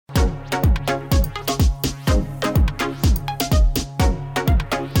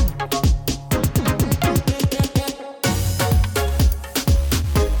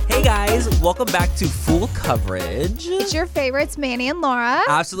welcome back to Full Coverage. It's your favorites, Manny and Laura.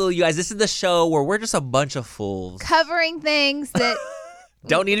 Absolutely, you guys. This is the show where we're just a bunch of fools. Covering things that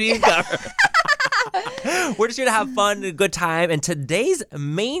don't need to be covered. We're just here to have fun and a good time. And today's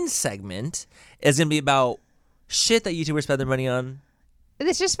main segment is going to be about shit that YouTubers spend their money on.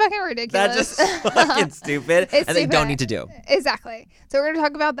 It's just fucking ridiculous. That's just fucking stupid. And they don't need to do. Exactly. So we're going to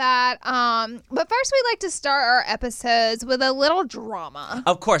talk about that. But first, we like to start our episodes with a little drama.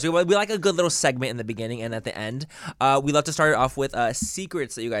 Of course. We like a good little segment in the beginning and at the end. We love to start it off with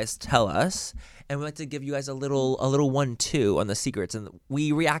secrets that you guys tell us. And we like to give you guys a little 1-2 on the secrets. And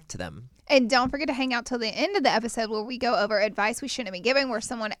we react to them. And don't forget to hang out till the end of the episode where we go over advice we shouldn't be giving, where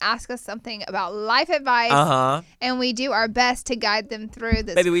someone asks us something about life advice, and we do our best to guide them through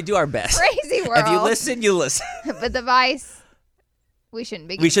this. Maybe we do our best. Crazy world. If you listen, you listen. But the advice we shouldn't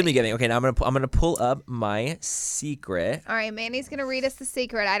be giving. We shouldn't be giving. Okay, now I'm gonna pull up my secret. All right, Manny's gonna read us the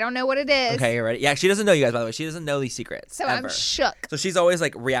secret. I don't know what it is. Okay, you ready? Yeah, she doesn't know, you guys, by the way. She doesn't know these secrets. So ever. I'm shook. So she's always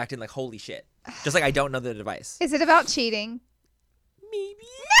like reacting like, holy shit. Just like I don't know the advice. Is it about cheating? Maybe.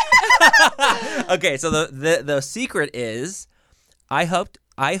 Okay, so the secret is I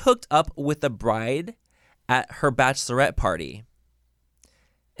hooked up with the bride at her bachelorette party,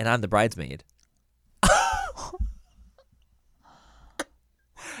 and I'm the bridesmaid.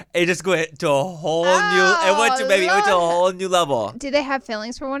 It just went to a whole new. It went to a whole new level. Do they have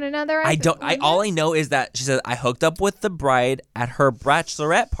feelings for one another? All I know is that she said I hooked up with the bride at her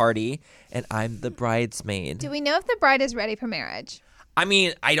bachelorette party, and I'm the bridesmaid. Do we know if the bride is ready for marriage? I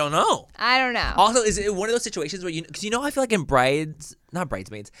mean, I don't know. I don't know. Also, is it one of those situations where because I feel like in not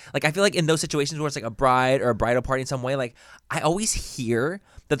bridesmaids, like I feel like in those situations where it's like a bride or a bridal party in some way, like I always hear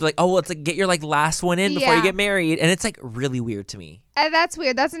that they're like, oh, well, it's like get your like last one in before you get married, and it's like really weird to me. That's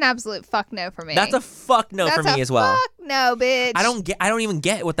weird. That's an absolute fuck no for me. That's a fuck no for me as well. Fuck no, bitch. I don't even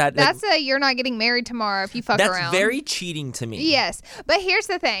get what that. That's you're not getting married tomorrow if you fuck around. That's very cheating to me. Yes, but here's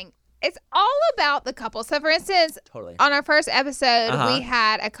the thing. It's all about the couple. So, for instance, on our first episode, we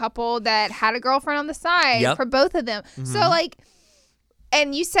had a couple that had a girlfriend on the side for both of them. Mm-hmm. So, like,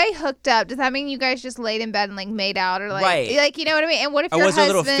 and you say hooked up. Does that mean you guys just laid in bed and, like, made out? Or, like, you know what I mean? And what if your husband... Or was there a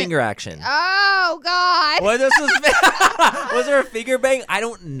little finger action? Oh, God. Was there a finger bang? I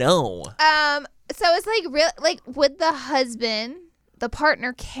don't know. So, it's, like, would the husband, the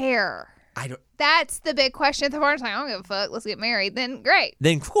partner, care? That's the big question. If the partner's like, I don't give a fuck, let's get married, then great.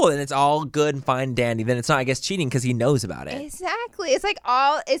 Then cool. Then it's all good and fine dandy. Then it's not, I guess, cheating because he knows about it. Exactly. It's like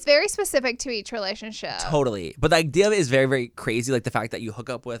it's very specific to each relationship. Totally. But the idea of it is very, very crazy. Like the fact that you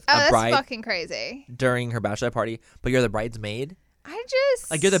hook up with a bride. That's fucking crazy. During her bachelorette party, but you're the bridesmaid.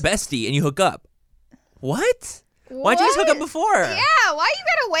 Like you're the bestie and you hook up. What? Why'd you just hook up before? Yeah, why you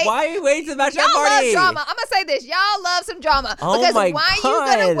gotta wait? Why wait to the bachelorette Y'all party? love drama. I'm gonna say this. Y'all love some drama. Oh because my why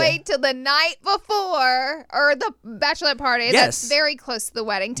God. you gonna wait till the night before or the bachelorette party that's very close to the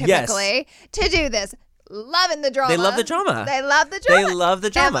wedding typically to do this? Loving the drama. They love the drama. They love the drama. They love the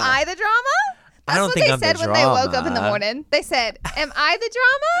drama. Am I the drama? I don't think I'm the drama. That's what they said when they woke up in the morning. They said, am I the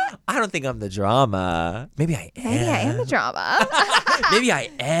drama? I don't think I'm the drama. Maybe I am. Maybe I am the drama. Maybe I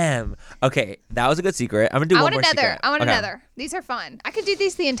am. Okay, that was a good secret. I'm going to do one more secret. I want another. These are fun. I could do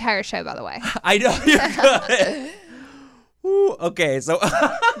these the entire show, by the way. I know you could. Ooh, okay, so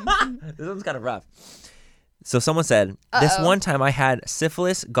this one's kind of rough. So someone said, this one time I had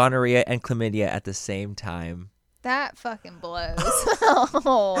syphilis, gonorrhea, and chlamydia at the same time. That fucking blows.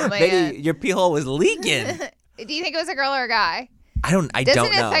 Oh, man. Maybe your pee hole was leaking. Do you think it was a girl or a guy? I don't know. Does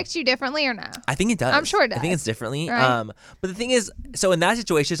it affect you differently or no? I think it does. I'm sure it does. I think it's differently. Right. But the thing is, so in that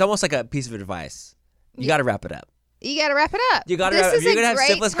situation, it's almost like a piece of advice. You got to wrap it up. You got to wrap it up. You got to wrap it up. If you're going to have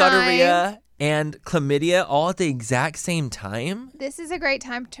syphilis, gonorrhea, and chlamydia all at the exact same time. This is a great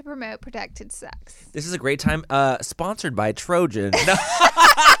time to promote protected sex. This is a great time. Sponsored by Trojan. No.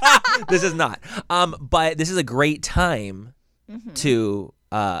 This is not. But this is a great time to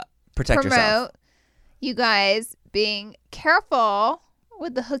protect yourself. You guys being careful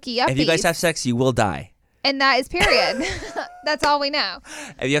with the hooky uppies. If you guys have sex, you will die. And that is period. That's all we know.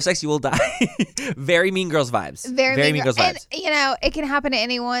 If you have sex, you will die. Very Mean Girls vibes. Very Mean Girls vibes. And, it can happen to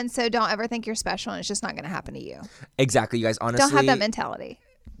anyone, so don't ever think you're special and it's just not going to happen to you. Exactly, you guys. Honestly. Don't have that mentality.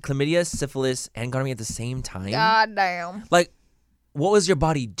 Chlamydia, syphilis, and gonorrhea at the same time. God damn. Like, what was your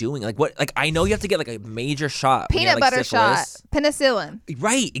body doing? Like, what? Like, I know you have to get, like, a major shot. Peanut butter shot. Penicillin.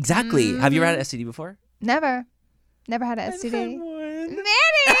 Right, exactly. Mm-hmm. Have you ever had an STD before? Never had an STD. I've had one. Manny!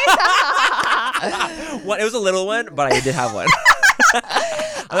 It was a little one, but I did have one.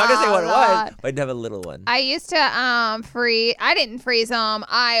 I'm not gonna say what it was, but I did have a little one. I used to freeze. I didn't freeze them.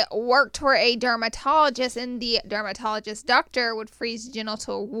 I worked for a dermatologist, and the dermatologist doctor would freeze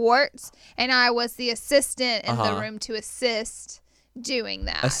genital warts, and I was the assistant in the room to assist doing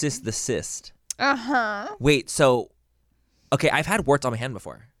that. Assist the cyst. Wait, so okay, I've had warts on my hand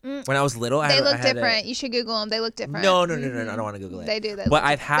before. When I was little, they look different. You should Google them. They look different. No. I don't want to Google it. They do. But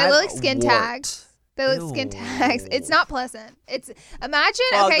I've had. They look like skin tags. They look skin tags. It's not pleasant. It's imagine.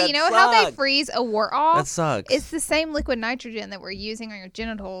 Okay, you know how they freeze a wart off? That sucks. It's the same liquid nitrogen that we're using on your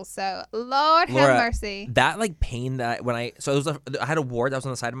genitals. So Lord have mercy. That like pain that when I had a wart that was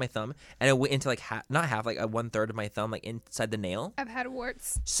on the side of my thumb, and it went into like not half, like 1/3 of my thumb, like inside the nail. I've had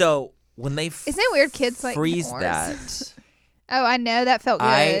warts. So when they isn't it weird? Kids like freeze that. Oh, I know. That felt good.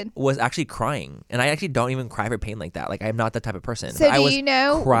 I was actually crying. And I actually don't even cry for pain like that. Like, I'm not that type of person. So do you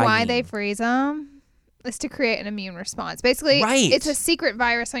know why they freeze them? It's to create an immune response. Basically, it's a secret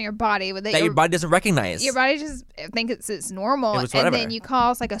virus on your body that your body doesn't recognize. Your body just thinks it's normal. And then you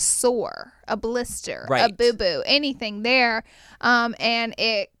cause like a sore, a blister, a boo-boo, anything there. And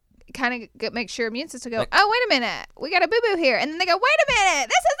it kind of makes your immune system go, like, oh, wait a minute. We got a boo-boo here. And then they go, wait a minute.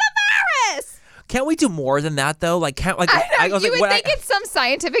 This is a virus. Can't we do more than that though? Like, can't like I was you like, would think it's some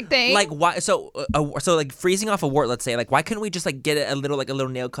scientific thing. Like, why? So like freezing off a wart. Let's say, like, why couldn't we just like get a little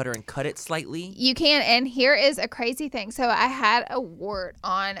nail cutter and cut it slightly? You can. And here is a crazy thing. So I had a wart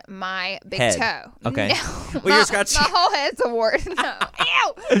on my big toe. Okay. No, well, you're scratching. My whole head's a wart. No.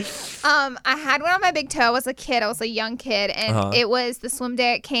 Ew. I had one on my big toe. I was a kid. I was a young kid, and it was the swim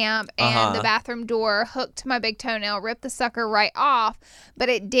day at camp, and the bathroom door hooked to my big toenail, ripped the sucker right off, but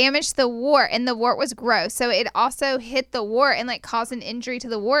it damaged the wart, and the wart was gross, so it also hit the wart and like caused an injury to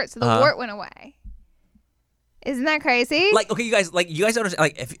the wart, so the wart went away. Isn't that crazy? Like, okay, you guys don't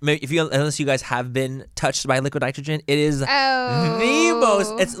understand. Like, unless you guys have been touched by liquid nitrogen, it is the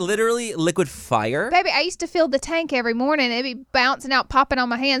most. It's literally liquid fire. Baby, I used to fill the tank every morning. It'd be bouncing out, popping on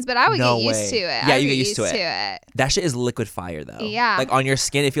my hands, but I would get used to it. Yeah, you get used to it. That shit is liquid fire, though. Yeah. Like on your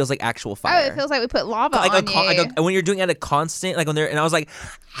skin, it feels like actual fire. Oh, it feels like we put lava on you. When you're doing it at a constant, like when they're, and I was like.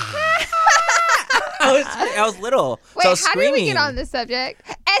 I was little. Wait, so I was how screaming. did we get on this subject?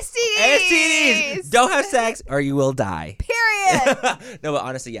 STDs. Don't have sex or you will die. Period. No, but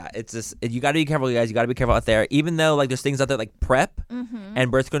honestly, yeah, it's just you got to be careful, you guys. You got to be careful out there. Even though like there's things out there like PrEP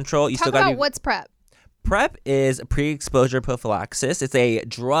and birth control, you still got to. What's PrEP? PrEP is pre-exposure prophylaxis. It's a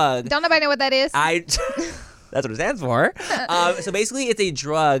drug. Don't nobody know what that is? That's what it stands for. So basically, it's a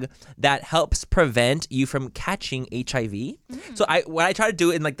drug that helps prevent you from catching HIV. So what I try to do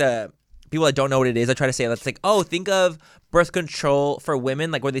in like the people that don't know what it is, I try to say, let's like, think of birth control for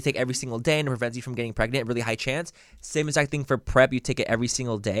women, like where they take every single day and it prevents you from getting pregnant, really high chance. Same exact thing for PrEP. You take it every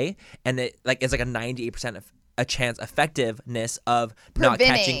single day, and it like it's like a 98% of a chance effectiveness of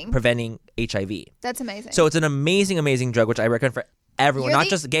preventing HIV. That's amazing. So it's an amazing drug, which I recommend for everyone, not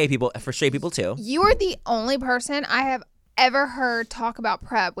just gay people, for straight people too. You are the only person I have ever heard talk about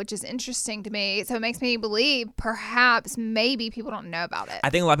PrEP, which is interesting to me. So it makes me believe perhaps maybe people don't know about it. I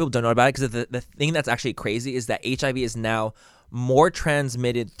think a lot of people don't know about it because the thing that's actually crazy is that HIV is now more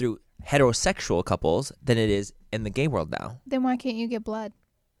transmitted through heterosexual couples than it is in the gay world now. Then why can't you get blood?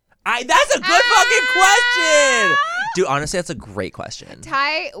 That's a good fucking question. Dude, honestly, that's a great question.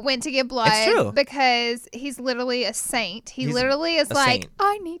 Ty went to get blood. It's true. Because he's literally a saint. He's literally is like, saint.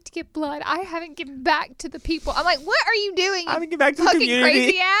 I need to get blood. I haven't given back to the people. I'm like, what are you doing? I haven't given back to the community.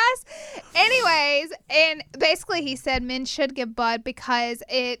 Crazy ass. Anyways, and basically he said men should give blood because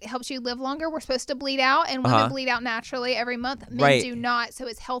it helps you live longer. We're supposed to bleed out, and women bleed out naturally every month. Men do not, so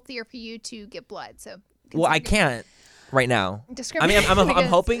it's healthier for you to get blood. So I can't right now. I mean, I'm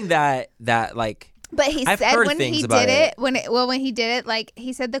hoping that like. But he said when he did it, like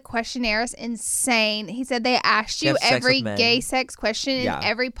he said the questionnaire is insane. He said they asked you every gay sex question in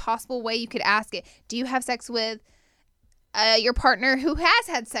every possible way you could ask it. Do you have sex with your partner who has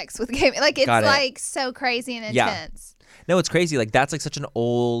had sex with gay? Like it's like so crazy and intense. No, it's crazy. Like that's like such an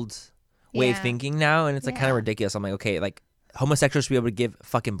old way of thinking now, and it's like kind of ridiculous. I'm like, okay, like homosexuals should be able to give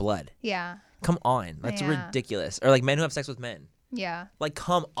fucking blood. Yeah. Come on, that's ridiculous. Or like men who have sex with men. Yeah. Like,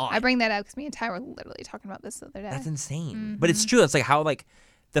 come on. I bring that up because me and Ty were literally talking about this the other day. That's insane. But it's true. It's like how, like,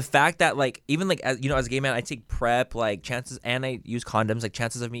 the fact that, like, even, like, as a gay man, I take PrEP, like, chances, and I use condoms, like,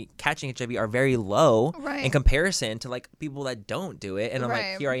 chances of me catching HIV are very low in comparison to, like, people that don't do it. And I'm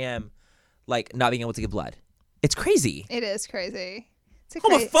like, here I am, like, not being able to get blood. It's crazy. It is crazy. It's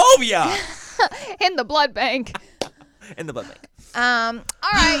homophobia! In the blood bank. In the blood bank. All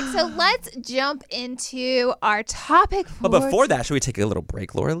right, so let's jump into our topic. But before that, should we take a little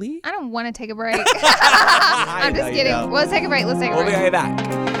break, Laura Lee? I don't want to take a break. I'm just kidding. Well, let's take a break. We'll be right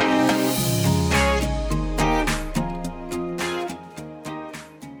back.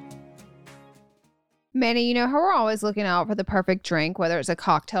 Manny, you know how we're always looking out for the perfect drink, whether it's a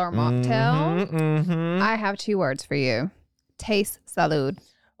cocktail or mocktail? Mm-hmm. I have 2 words for you. Taste salud.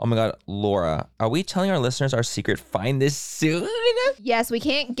 Oh my God, Laura, are we telling our listeners our secret? Find this soon? Yes, we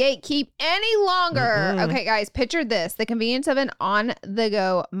can't gatekeep any longer. Okay, guys, picture this. The convenience of an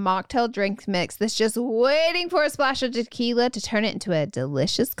on-the-go mocktail drink mix that's just waiting for a splash of tequila to turn it into a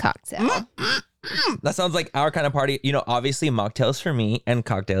delicious cocktail. That sounds like our kind of party. You know, obviously mocktails for me and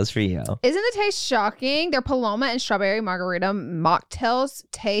cocktails for you. Isn't the taste shocking? Their Paloma and strawberry margarita mocktails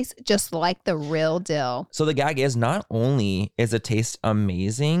taste just like the real deal. So the gag is, not only is the taste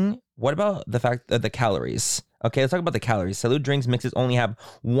amazing, what about the fact that the calories? Okay, let's talk about the calories. Salud drinks mixes only have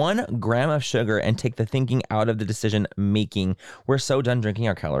 1 gram of sugar and take the thinking out of the decision making. We're so done drinking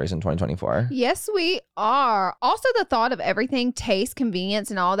our calories in 2024. Yes, we are. Also, the thought of everything, taste,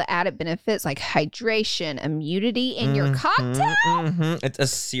 convenience, and all the added benefits like hydration, immunity in your cocktail. It's a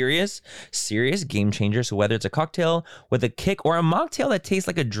serious game changer. So whether it's a cocktail with a kick or a mocktail that tastes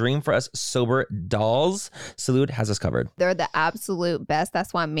like a dream for us sober dolls, Salud has us covered. They're the absolute best.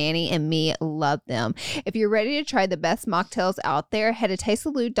 That's why Manny and me love them. If you're ready to try the best mocktails out there, head to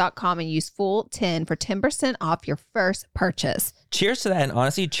tastesalud.com and use full10 for 10% off your first purchase. Cheers to that, and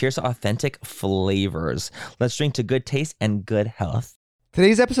honestly, cheers to authentic flavors. Let's drink to good taste and good health.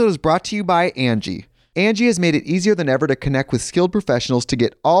 Today's episode is brought to you by Angie. Angie has made it easier than ever to connect with skilled professionals to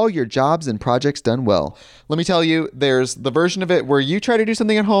get all your jobs and projects done well. Let me tell you, there's the version of it where you try to do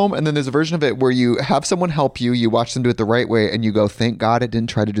something at home, and then there's a version of it where you have someone help you, you watch them do it the right way, and you go, thank God I didn't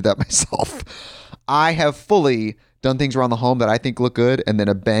try to do that myself. I have fully done things around the home that I think look good, and then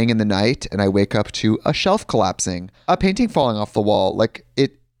a bang in the night, and I wake up to a shelf collapsing, a painting falling off the wall.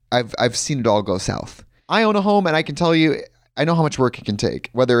 I've seen it all go south. I own a home, and I can tell you, I know how much work it can take.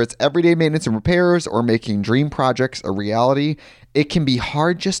 Whether it's everyday maintenance and repairs or making dream projects a reality, it can be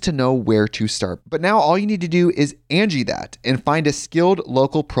hard just to know where to start. But now all you need to do is Angie that and find a skilled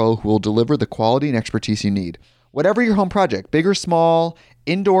local pro who will deliver the quality and expertise you need. Whatever your home project, big or small,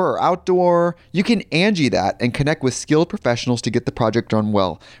 indoor or outdoor, you can Angie that and connect with skilled professionals to get the project done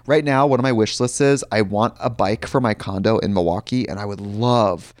well. Right now, one of my wish lists is I want a bike for my condo in Milwaukee, and I would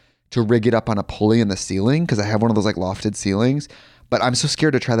love to rig it up on a pulley in the ceiling because I have one of those like lofted ceilings, but I'm so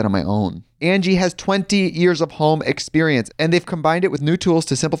scared to try that on my own. Angie has 20 years of home experience, and they've combined it with new tools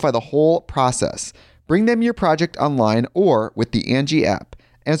to simplify the whole process. Bring them your project online or with the Angie app.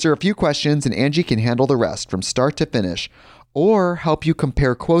 Answer a few questions and Angie can handle the rest from start to finish, or help you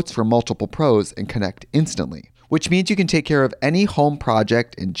compare quotes from multiple pros and connect instantly, which means you can take care of any home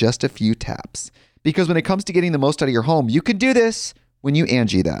project in just a few taps. Because when it comes to getting the most out of your home, you can do this when you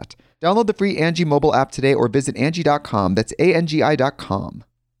Angie that. Download the free Angie mobile app today or visit Angie.com. That's ANGI.com.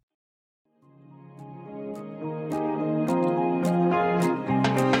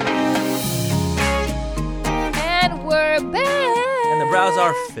 And we're back. And the brows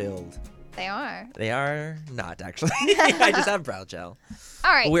are filled. They are. They are not, actually. I just have brow gel.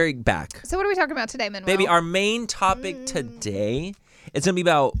 All right. We're back. So what are we talking about today, Manuel? Baby, our main topic today is going to be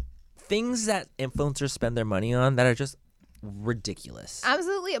about things that influencers spend their money on that are just ridiculous.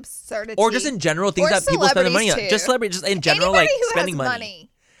 Absolutely absurdity. Or just in general, things that people spend their money on. Too. Just celebrities, just in general, anybody like who spending has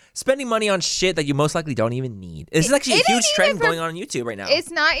money. Spending money on shit that you most likely don't even need. This is actually a huge trend going on YouTube right now.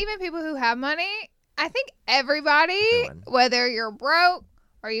 It's not even people who have money. I think everybody, whether you're broke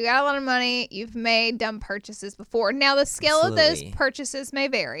or you got a lot of money, you've made dumb purchases before. Now, the scale of those purchases may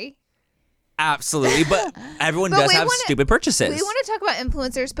vary. Absolutely, but everyone does have stupid purchases. We want to talk about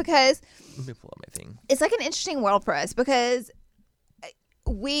influencers because let me pull up my thing. It's like an interesting world for us because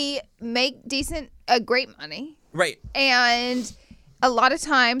we make great money. Right. And a lot of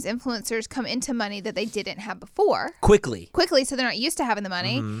times influencers come into money that they didn't have before. Quickly, so they're not used to having the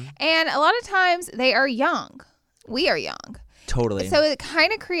money. Mm-hmm. And a lot of times they are young. We are young. Totally. So it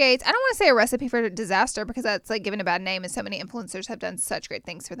kind of creates, I don't want to say a recipe for disaster because that's like given a bad name, and so many influencers have done such great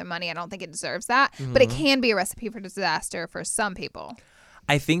things for their money. I don't think it deserves that, but it can be a recipe for disaster for some people.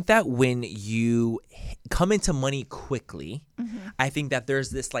 I think that when you come into money quickly, I think that there's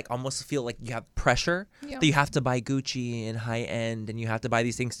this like almost feel like you have pressure that you have to buy Gucci and high end, and you have to buy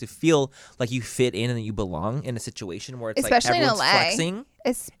these things to feel like you fit in and you belong in a situation where it's especially like everyone's in LA. Flexing.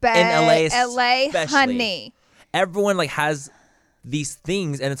 In LA, honey. Everyone like has these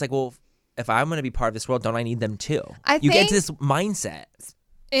things, and it's like, well, if I'm going to be part of this world, don't I need them too? You get into this mindset.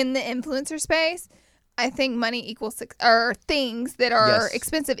 In the influencer space, I think money equals or things that are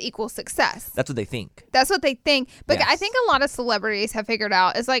expensive equals success. That's what they think. That's what they think. But I think a lot of celebrities have figured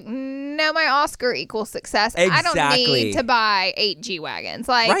out it's like, no, my Oscar equals success. Exactly. I don't need to buy 8 G-Wagons.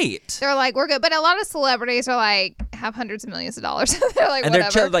 Like, right. They're like, we're good. But a lot of celebrities are like, have hundreds of millions of dollars. They're like, and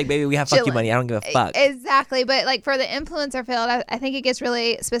whatever. they're chill, like, baby, we have fuck you money. I don't give a fuck. Exactly. But like for the influencer field, I think it gets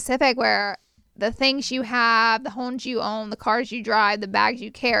really specific where the things you have, the homes you own, the cars you drive, the bags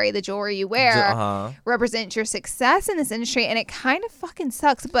you carry, the jewelry you wear represent your success in this industry. And it kind of fucking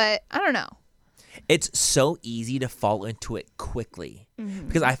sucks, but I don't know. It's so easy to fall into it quickly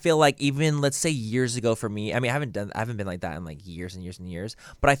because I feel like even, let's say, years ago for me, I mean, I haven't been like that in like years and years and years,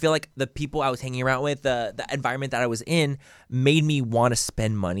 but I feel like the people I was hanging around with, the environment that I was in made me want to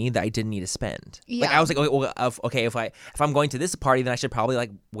spend money that I didn't need to spend. Yeah. Like I was like, okay, if I'm going to this party, then I should probably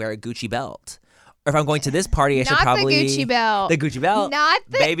like wear a Gucci belt. Or if I'm going to this party, I should probably... Not the Gucci belt. The Gucci belt. Not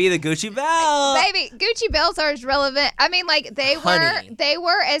the... Baby, the Gucci belt. Baby, Gucci belts are as relevant. I mean, like, they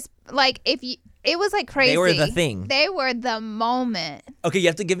were as, like, if you... It was, like, crazy. They were the thing. They were the moment. Okay, you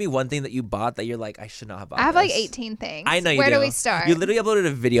have to give me one thing that you bought that you're like, I should not have bought I have, like, 18 things. I know you do. Where do we start? You literally uploaded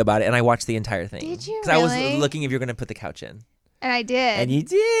a video about it, and I watched the entire thing. Did you really? Because I was looking if you were going to put the couch in. And I did. And you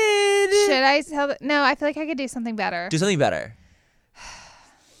did. Should I tell... No, I feel like I could do something better. Do something better.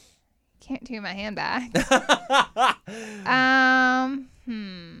 Can't do my handbag.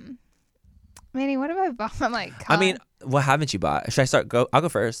 Manny, what have I bought? I'm like, I mean, what haven't you bought? Should I start? I'll go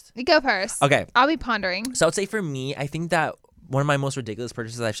first. You go first. Okay. I'll be pondering. So I would say for me, I think that one of my most ridiculous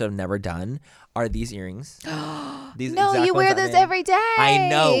purchases I should have never done are these earrings. No, you wear those every day. I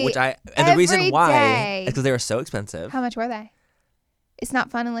know, and the reason why is because they were so expensive. How much were they? It's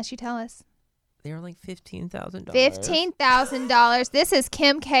not fun unless you tell us. They were like $15,000. $15,000. This is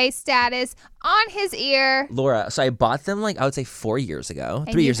Kim K status on his ear. Laura, so I bought them like I would say 4 years ago,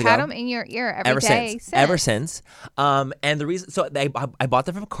 and 3 years ago. You've had them in your ear every day since. Ever since. And the reason, so I bought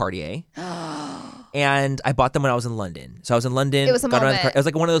them from Cartier. And I bought them when I was in London. So I was in London. It was a moment. It was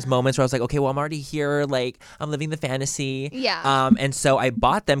like one of those moments where I was like, okay, well, I'm already here. Like, I'm living the fantasy. Yeah. And so I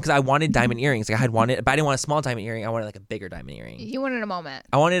bought them because I wanted diamond earrings. Like, I had wanted, but I didn't want a small diamond earring. I wanted like a bigger diamond earring. You wanted a moment.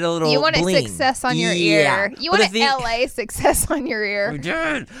 I wanted a little You wanted bling. success on your ear. You wanted LA success on your ear. We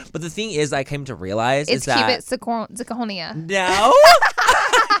did. But the thing is, I came to realize is that... It's Ziconia. No.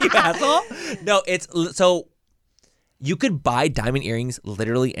 You asshole. No, it's... So... You could buy diamond earrings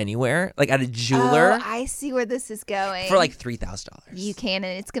literally anywhere, like at a jeweler. Oh, I see where this is going. For like $3,000. You can,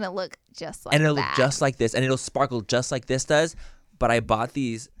 and it's going to look just like that. And it'll look just like this, and it'll sparkle just like this does. But I bought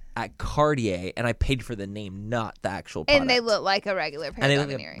these at Cartier, and I paid for the name, not the actual product. And they look like a regular pair of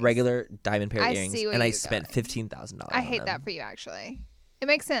diamond earrings. Regular diamond pair of earrings. And I spent $15,000 I hate that for you, actually. It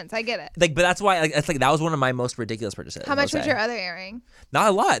makes sense. I get it. Like, but that's why it's like that was one of my most ridiculous purchases. How much was your other earring? Not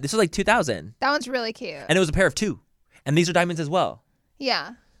a lot. This was like $2,000. That one's really cute. And it was a pair of 2. And these are diamonds as well.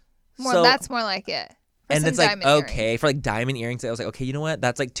 Yeah. That's more like it. And it's like, okay, earrings. For like diamond earrings, I was like, okay, you know what?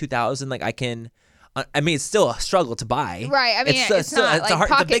 That's like $2,000. Like I can, I mean, it's still a struggle to buy. Right. I mean, it's not like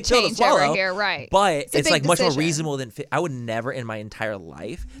pocket big change over here. Right. But it's like much more reasonable than, I would never in my entire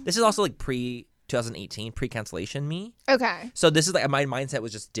life. This is also like pre-2018, pre-cancellation me. Okay. So this is like, my mindset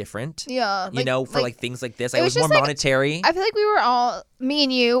was just different. Yeah. You know, for like things like this. I was more monetary. I feel like we were all, me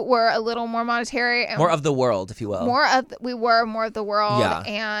and you were a little more monetary. And more of the world, if you will. We were more of the world. Yeah.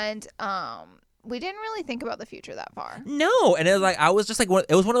 And we didn't really think about the future that far. No. And it was like, I was just like,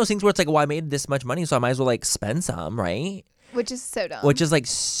 it was one of those things where it's like, well, I made this much money, so I might as well like spend some, right? Which is so dumb. Which is like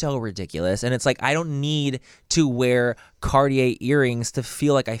so ridiculous. And it's like, I don't need to wear Cartier earrings to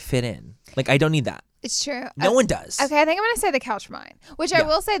feel like I fit in. Like, I don't need that. It's true. No one does. Okay, I think I'm going to say the couch for mine. Which I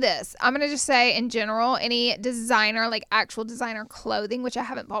will say this. I'm going to just say in general, any designer, like actual designer clothing, which I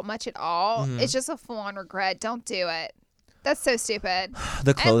haven't bought much at all, it's just a full-on regret. Don't do it. That's so stupid.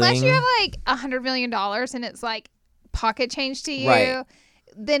 The clothing. Unless you have like $100 million and it's like pocket change to you. Right.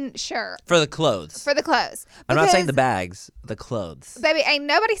 Then sure. For the clothes. I'm not saying the bags, the clothes. Baby, ain't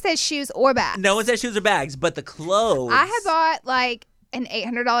nobody said shoes or bags. No one said shoes or bags, but the clothes. I had bought like an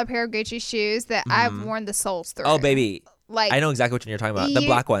 $800 pair of Gucci shoes that I've worn the soles through. Oh, baby. Like, I know exactly what you're talking about. The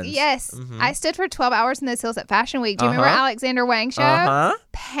black ones. Yes. I stood for 12 hours in those heels at Fashion Week. Do you remember Alexander Wang show?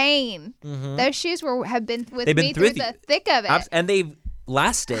 Pain. Those shoes have been with me through the thick of it. And they've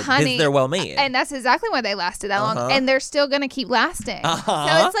lasted because they're well made. And that's exactly why they lasted that long. And they're still going to keep lasting. So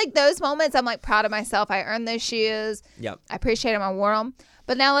it's like those moments I'm like proud of myself. I earned those shoes. Yep. I appreciate them. I wore them.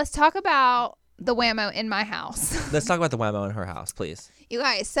 But now let's talk about the whammo in my house. Let's talk about the whammo in her house, please. You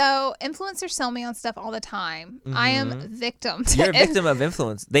guys, so influencers sell me on stuff all the time. I am victim. You're a victim of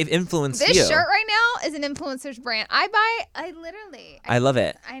influence. They've influenced you. This shirt right now is an influencer's brand. I love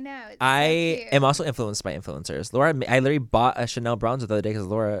it. I know. I am also influenced by influencers. Laura, I literally bought a Chanel bronzer the other day because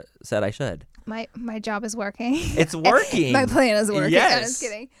Laura said I should. My job is working. It's working. My plan is working. Yes. I'm just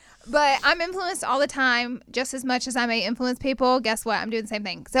kidding. But I'm influenced all the time, just as much as I may influence people. Guess what? I'm doing the same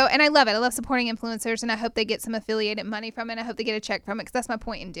thing. So, and I love it. I love supporting influencers, and I hope they get some affiliated money from it. I hope they get a check from it, because that's my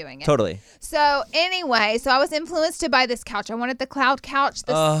point in doing it. Totally. So anyway, I was influenced to buy this couch. I wanted the cloud couch.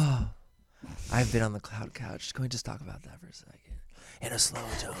 Oh, I've been on the cloud couch. Can we just talk about that for a second? In a slow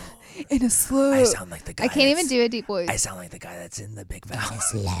tone. In a slow. I sound like the guy. I can't even do a deep voice. I sound like the guy that's in the Big Valley.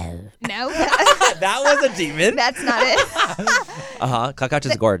 Slow. No. That was a demon. That's not it. Cloud couch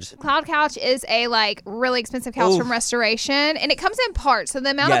is gorgeous. Cloud couch is a really expensive couch from Restoration, and it comes in parts. So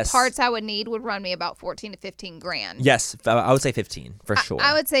the amount of parts I would need would run me about 14 to 15 grand. Yes, I would say 15 for sure.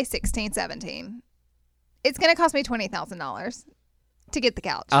 I would say 16, 17. It's going to cost me $20,000 to get the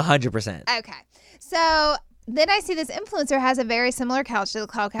couch. 100%. Okay. So then I see this influencer has a very similar couch to the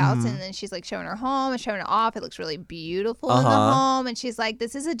cloud couch, and then she's like showing her home and showing it off. It looks really beautiful in the home, and she's like,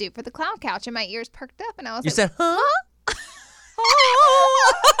 "This is a dupe for the cloud couch," and my ears perked up, and I was you said, "Huh?"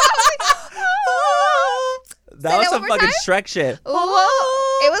 That was some fucking Shrek shit.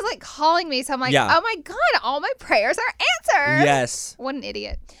 Whoa. It was like calling me, so I'm like, "Oh my god, all my prayers are answered." Yes. What an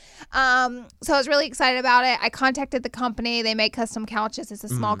idiot. So I was really excited about it. I contacted the company. They make custom couches. It's a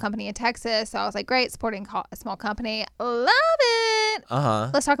small company in Texas. So I was like, great, supporting a small company. Love it.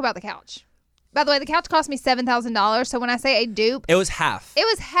 Let's talk about the couch. By the way, the couch cost me $7,000. So when I say a dupe, it was half. It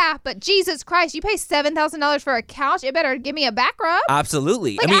was half. But Jesus Christ, you pay $7,000 for a couch? It better give me a back rub.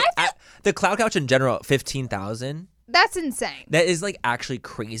 Absolutely. Like, I mean, the cloud couch in general, $15,000. That's insane. That is like actually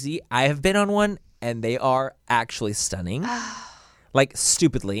crazy. I have been on one, and they are actually stunning. Like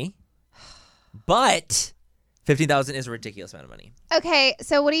stupidly. But $15,000 is a ridiculous amount of money. Okay,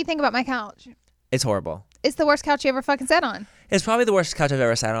 so what do you think about my couch? It's horrible. It's the worst couch you ever fucking sat on. It's probably the worst couch I've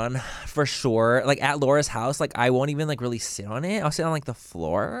ever sat on, for sure. Like at Laura's house, like I won't even like really sit on it. I'll sit on like the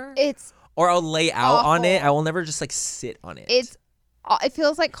floor. Or I'll lay out on it. I will never just like sit on it. It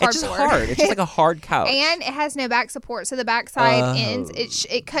feels like cardboard. It's just hard. It's just like a hard couch. And it has no back support. So the back side ends,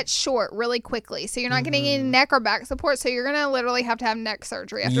 it cuts short really quickly. So you're not getting any neck or back support. So you're going to literally have to have neck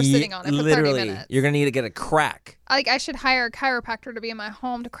surgery after sitting on it for 30 minutes. You're going to need to get a crack. Like I should hire a chiropractor to be in my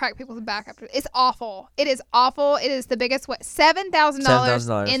home to crack people's back after. It's awful. It is awful. It is the biggest what?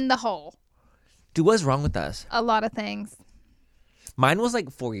 $7,000 in the hole. Dude, what's wrong with us? A lot of things. Mine was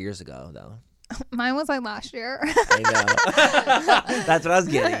like 4 years ago, though. Mine was like last year. I know. That's what I was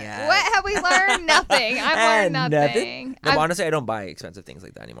getting at. What have we learned? Nothing. I've learned nothing. No, honestly, I don't buy expensive things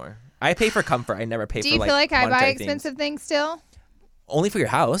like that anymore. I pay for comfort. I never pay for like. Do you feel like I buy expensive things still? Only for your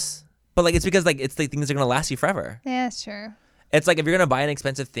house. But like it's because like it's the things that are gonna last you forever. Yeah, that's true. It's like if you're gonna buy an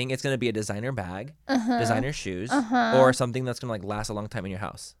expensive thing, it's gonna be a designer bag, designer shoes, or something that's gonna like last a long time in your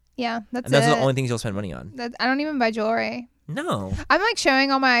house. Yeah, and those are the only things you'll spend money on. I don't even buy jewelry. No. I'm like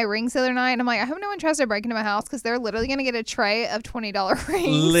showing all my rings the other night, and I'm like, I hope no one tries to break into my house because they're literally gonna get a tray of $20 rings.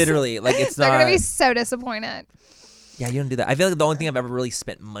 Literally, like it's they're not. They're gonna be so disappointed. Yeah, you don't do that. I feel like the only thing I've ever really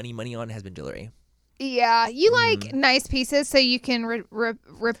spent money on has been jewelry. Yeah, you like nice pieces so you can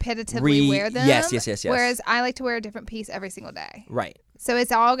repetitively wear them. Yes. Whereas I like to wear a different piece every single day. Right. So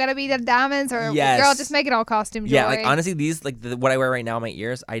it's all got to be the diamonds or girl, just make it all costume jewelry. Yeah, like honestly, these like what I wear right now in my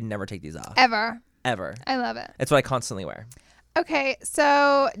ears, I never take these off. Ever. I love it. It's what I constantly wear. Okay,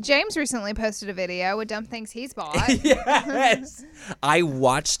 so James recently posted a video with dumb things he's bought. Yes. I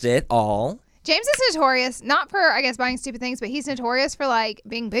watched it all. James is notorious, not for, I guess, buying stupid things, but he's notorious for, like,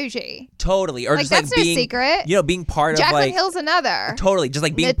 being bougie. Totally. Or like, just, that's like, no being, secret. You know, being part of, like... Jaclyn Hill's another. Totally. Just,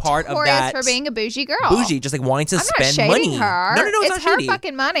 like, being notorious part of that... for being a bougie girl. Bougie. Just, like, wanting to spend money. I'm not shading her. No, it's not her shady.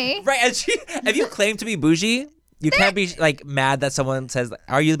 Fucking money. Right. And if you claim to be bougie, you can't be, like, mad that someone says,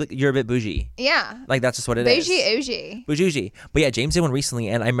 you're a bit bougie. Yeah. Like, that's just what it is. Bougie. But, yeah, James did one recently,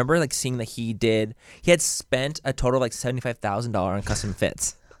 and I remember, like, seeing that he had spent a total of, like, $75,000 on custom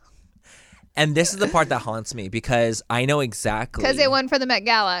fits. And this is the part that haunts me because I know exactly. Because it went for the Met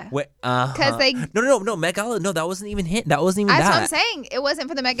Gala. Because they. No, Met Gala. No, that wasn't even hit. That wasn't even That's that. what I'm saying. It wasn't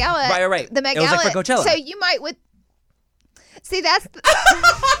for the Met Gala. Right. The Met Gala. It was like for Coachella. So you might See, that's.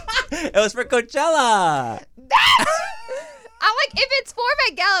 It was for Coachella. I like if it's for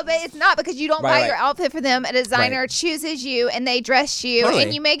Met Gala, but it's not because you don't buy your outfit for them. A designer chooses you and they dress you,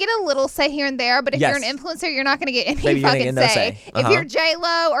 and you may get a little say here and there. But if you're an influencer, you're not going to get any fucking say. If you're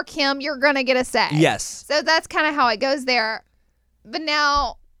J-Lo or Kim, you're going to get a say. Yes. So that's kind of how it goes there. But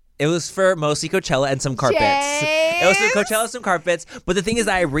now It was for mostly Coachella and some carpets. It was for Coachella and some carpets. But the thing is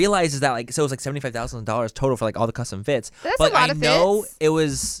that I realized is that like, so it was like $75,000 total for like all the custom fits. That's but a lot of fits. I know it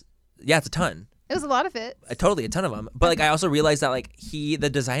was, it's a ton. It was a lot of fits. Totally, a ton of them. But like I also realized that like the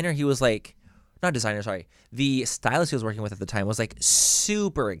designer, he was like, not designer, sorry. The stylist he was working with at the time was like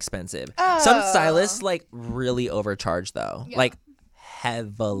super expensive. Oh. Some stylists like really overcharged though, like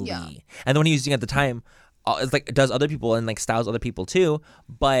heavily. Yeah. And the one he was using at the time is like does other people and like styles other people too,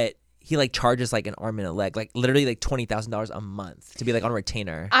 but he like charges like an arm and a leg, like literally like $20,000 a month to be like on a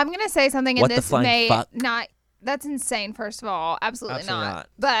retainer. I'm gonna say something, and this may not. That's insane. First of all, absolutely not.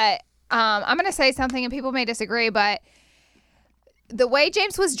 But I'm gonna say something, and people may disagree, but the way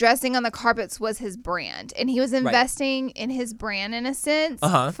James was dressing on the carpets was his brand, and he was investing in his brand in a sense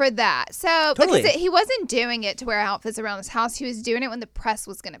for that. So because he wasn't doing it to wear outfits around his house, he was doing it when the press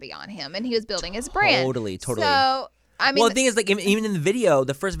was going to be on him, and he was building his brand. Totally. So I mean, well, the thing is, like even in the video,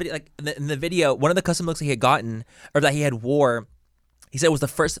 the first video, like in the video, one of the custom looks that he had gotten or that he had wore, he said it was the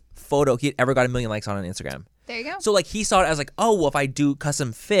first photo he had ever got 1 million likes on Instagram. There you go. So like he saw it as like, oh well, if I do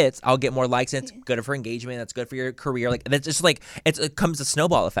custom fits, I'll get more likes, and it's good for engagement. That's good for your career. Like that's just like it comes a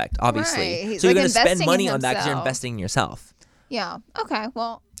snowball effect, obviously. Right. So you're gonna spend money on that because you're investing in yourself. Yeah. Okay.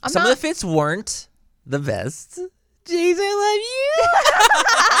 Well, some of the fits weren't the best. James, I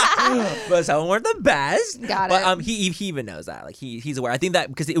love you. But some weren't the best. Got it. But he even knows that. Like he's aware. I think that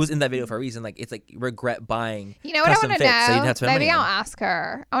because it was in that video for a reason. Like it's like regret buying. You know what I want to know? So you didn't have to spend Maybe money I'll ask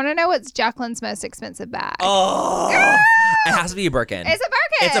her. I want to know what's Jacqueline's most expensive bag. Oh, it has to be a Birkin. It's a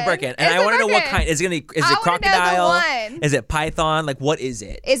Birkin. It's a Birkin, and I want to know what kind. Is it crocodile? Is it python? Like what is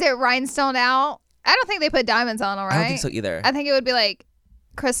it? Is it rhinestone out? I don't think they put diamonds on. All right. I don't think so either. I think it would be like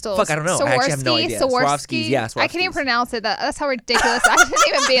crystals. Fuck, I don't know. I actually have no idea. Swarovskis, yeah. Swarovskis. I can't even pronounce it. That's how ridiculous. I shouldn't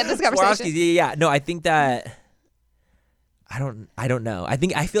even be in this conversation. Swarovskis, yeah. No, I think that I don't know. I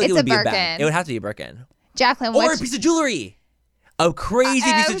feel like it would be a bag. It would have to be a Birkin. Jacqueline, or a piece of jewelry. A crazy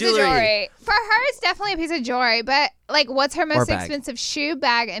piece of jewelry. For her, it's definitely a piece of jewelry. But like, what's her most expensive shoe,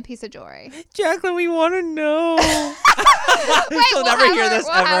 bag, and piece of jewelry? Jacqueline, we want to know. Wait, we'll never hear this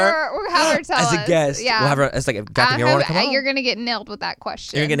ever. We'll have her tell us. As a guest. Yeah. We'll have her. It's like, Jacqueline, you're gonna get nailed with that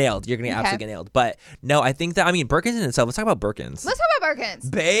question. You're gonna get nailed. You're gonna absolutely get nailed. But no, I think that Birkins in itself. Let's talk about Birkins. Let's talk about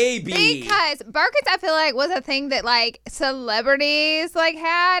Birkins, baby. Because Birkins, I feel like was a thing that like celebrities like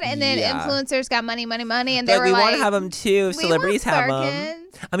had, and then influencers got money, and they were we like, want to have them too. Celebrities have them.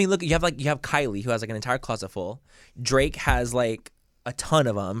 I mean, look, you have Kylie, who has like an entire closet full. Drake has like a ton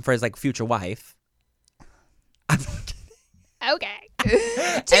of them for his like future wife. Okay.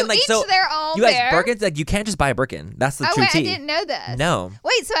 To like, each their own. You guys, Birkins, like you can't just buy a Birkin. That's the true tea. I didn't know this. No.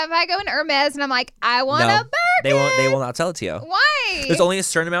 Wait, so if I go in Hermes and I'm like, I want a Birkin, they will not sell it to you. Why? There's only a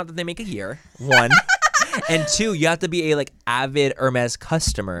certain amount that they make a year. One. And two, you have to be a like avid Hermes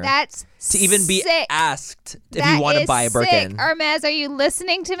customer. That's to even be sick. asked if you want to buy a Birkin. Sick. Hermes, are you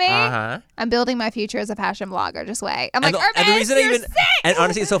listening to me? I'm building my future as a fashion blogger. Just wait. I'm Hermes, and the reason you're sick. And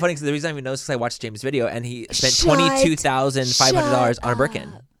honestly, it's so funny because the reason I even know is because I watched James' video and he spent $22,500 on a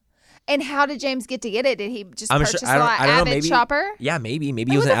Birkin. And how did James get to get it? Did he just purchase I don't know, avid shopper? Yeah, maybe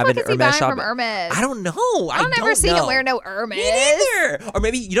he was an avid Hermes shopper. From Hermes? I don't know. I've never seen him wear no Hermes. Me neither. Or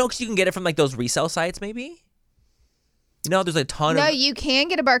maybe because you can get it from like those resale sites. Maybe. You know, there's a ton of. No, you can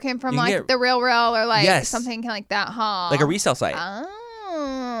get a Birkin from like the Real or like something like that, huh? Like a resale site. Oh.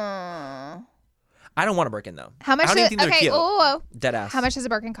 I don't want a Birkin though. How much? I don't even think they're cute. Oh. Dead ass. How much does a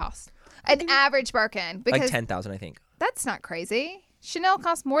Birkin cost? An average Birkin, because like $10,000, I think. That's not crazy. Chanel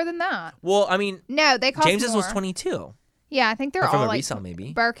costs more than that. Well, I mean, no, they cost James's more. was 22. Yeah, I think they're all from a like resale,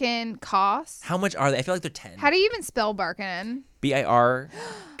 maybe. Birkin costs. How much are they? I feel like they're 10. How do you even spell Birkin?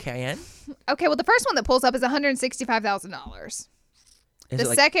 BIRKIN. Okay, well the first one that pulls up is $165,000. The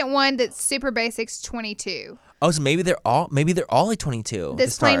second one that's super basic's 22. Oh, so maybe they're all like 22.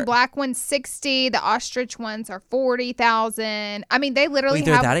 This plain black one's 60. The ostrich ones are 40,000. I mean, they literally Wait,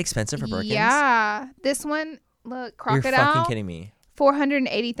 they're that expensive for Birkins? Yeah. This one, look, crocodile. You're fucking kidding me.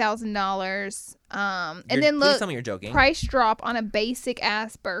 $480,000. And then look, tell me you're joking. Price drop on a basic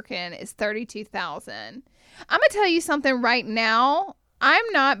ass Birkin is $32,000. I'm gonna tell you something right now. I'm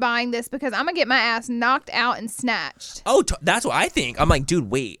not buying this because I'm gonna get my ass knocked out and snatched. Oh, that's what I think. I'm like,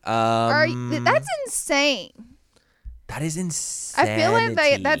 dude, wait. That's insane. That is insane. I feel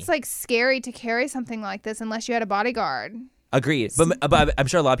like that's like scary to carry something like this unless you had a bodyguard. Agreed, but I'm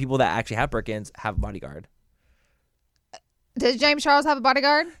sure a lot of people that actually have Birkins have a bodyguard. Does James Charles have a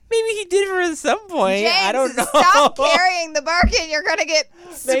bodyguard? Maybe he did for some point. James, I don't know. Stop carrying the Birkin. You're gonna get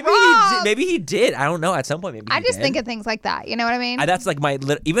maybe he did. I don't know. At some point, maybe. I just think of things like that. You know what I mean? That's like my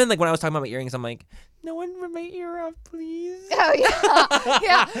even like when I was talking about my earrings, I'm like, no one rip my ear off, please. Oh yeah,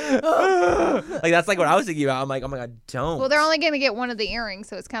 yeah. Like that's like what I was thinking about. I'm like, oh my god, don't. Well, they're only gonna get one of the earrings,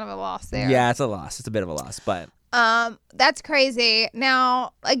 so it's kind of a loss there. Yeah, it's a loss. It's a bit of a loss, but. That's crazy.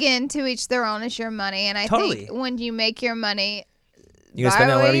 Now, again, to each their own. It's your money, and I think when you make your money, you can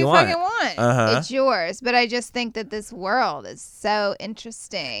spend it whatever you want. It's yours. But I just think that this world is so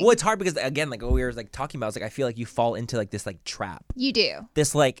interesting. Well, it's hard because again, like what we were like talking about, is like I feel like you fall into like this like trap. You do.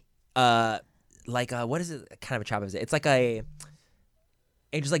 This what is it? Kind of a trap is it? It's like it's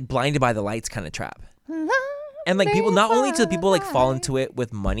just like blinded by the lights kind of trap. And like people, not only do people like fall into it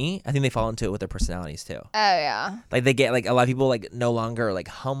with money, I think they fall into it with their personalities too. Oh yeah. Like they get like a lot of people like no longer like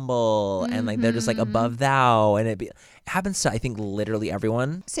humble and like they're just like above thou, and it happens to I think literally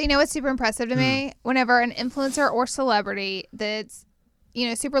everyone. So you know what's super impressive to me? Whenever an influencer or celebrity that's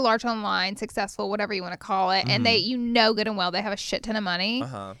super large online, successful, whatever you want to call it, and they good and well they have a shit ton of money,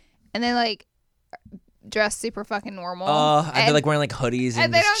 and they like dress super fucking normal. They're like wearing like hoodies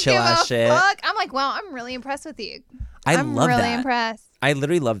and they just don't chill ass shit. Fuck. I'm like, wow, I'm really impressed with you. I'm love really that. Impressed. I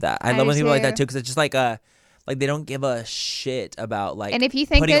literally love that. I love when people like that too, because it's just like like they don't give a shit about like. And if you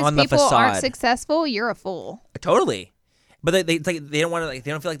think those people aren't successful, you're a fool. Totally, but they don't want to like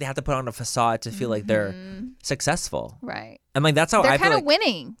they don't feel like they have to put on a facade to feel like they're successful. Right. And like that's how they're I feel kind like of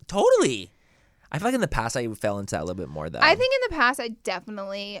winning. Totally. I feel like in the past I fell into that a little bit more though. I think in the past I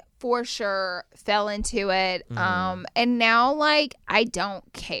definitely for sure fell into it. And now like I don't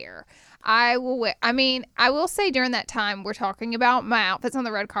care. I will say during that time we're talking about my outfits on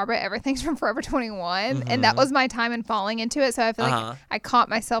the red carpet, everything's from Forever 21 and that was my time in falling into it. So I feel like I caught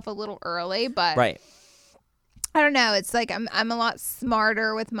myself a little early, but right. I don't know. It's like I'm a lot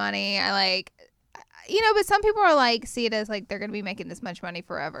smarter with money. I like but some people are like, see it as like they're going to be making this much money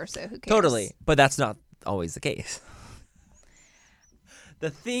forever, so who cares? Totally. But that's not always the case. The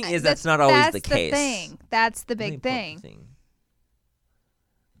thing is that's not always the case. That's the big thing.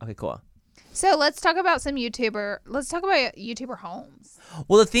 Okay, cool. So let's talk about YouTuber homes.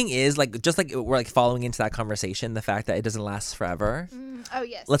 Well, the thing is, like, just like we're like following into that conversation, the fact that it doesn't last forever. Oh,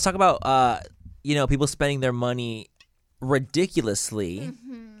 yes. Let's talk about, people spending their money ridiculously.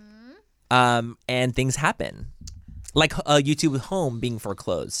 And things happen, like a YouTube home being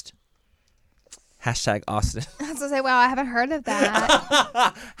foreclosed. Hashtag Austin. I was gonna say, wow, I haven't heard of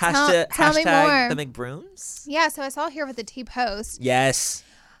that. Tell me more. The McBrooms. Yeah, so I saw here with the T-Post. Yes.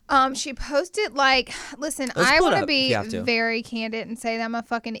 She posted like, listen, I want to be very candid and say that I'm a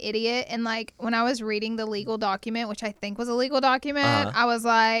fucking idiot. And like when I was reading the legal document, which I think was a legal document, I was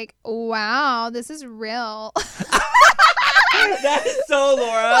like, wow, this is real. That is so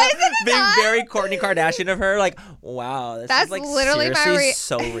Laura. Being very Kourtney Kardashian of her, like, wow, that's like literally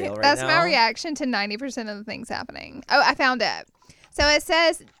so real right that's now. My reaction to 90% of the things happening. Oh, I found it. So it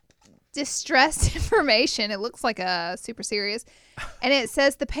says distressed information. It looks like a super serious, and it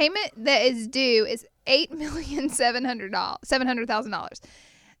says the payment that is due is $8,700,000.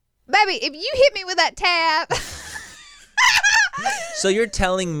 Baby, if you hit me with that tab. So you're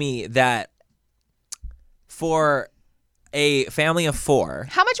telling me that for a family of 4.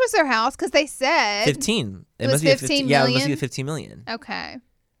 How much was their house? Because they said 15. It was 15 million. Yeah, it must be 15 million. Okay.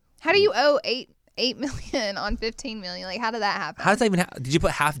 How do you owe $8 million on 15 million? Like, how did that happen? How does that even happen? Did you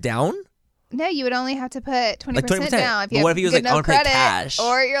put half down? No, you would only have to put 20% down. If you but what if he was like, I want to pay cash?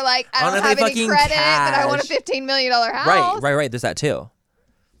 Or you're like, I don't have any credit, but I want a $15 million house. Right. There's that too.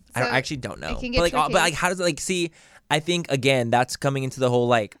 So I actually don't know. But like, how does it like? See, I think again, that's coming into the whole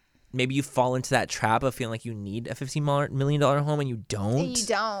like. Maybe you fall into that trap of feeling like you need a $15 million home and you don't. You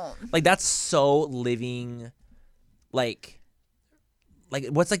don't. Like, that's so living, like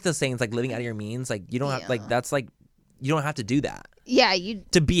what's like the saying? It's like living out of your means. Like, you don't have, like, that's like, you don't have to do that. Yeah,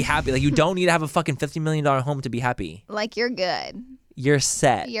 to be happy. Like, you don't need to have a fucking $50 million home to be happy. Like, you're good. You're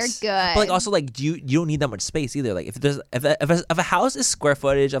set. You're good. But like, also, like, you don't need that much space either. Like, if a house is square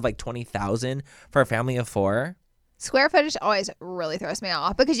footage of like 20,000 for a family of 4. Square footage always really throws me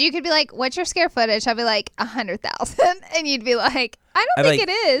off because you could be like, what's your square footage? I'd be like, 100,000. And you'd be like, I don't think it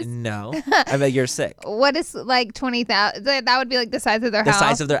is. No. I bet you're sick. What is like 20,000? That would be like the size of their house? The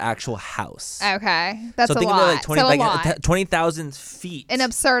size of their actual house. Okay. That's a lot. So think about like 20,000 feet. An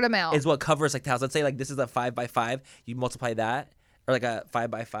absurd amount. Is what covers like the house. Let's say like this is a 5x5. You multiply that. Or like a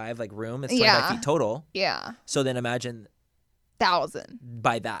 5x5 like room. It's 25 feet total. Yeah. So then imagine 1,000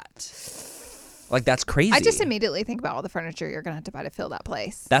 by that. Like, that's crazy. I just immediately think about all the furniture you're going to have to buy to fill that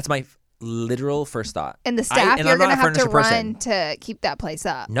place. That's my... literal first thought. And the staff you're going to have to run to keep that place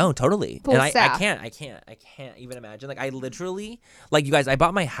up. No, totally. Full and staff. I can't even imagine. Like I literally, like you guys, I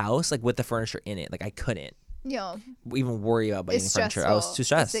bought my house like with the furniture in it. Like I couldn't. Yeah. Even worry about buying furniture. I was too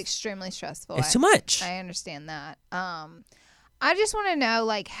stressed. It's extremely stressful. It's too much. I understand that. I just want to know,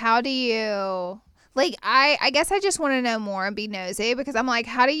 like, how do you, like, I guess I just want to know more and be nosy because I'm like,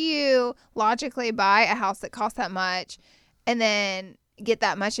 how do you logically buy a house that costs that much and then get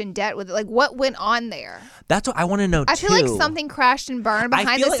that much in debt with it? Like, what went on there? That's what I want to know too. I feel like something crashed and burned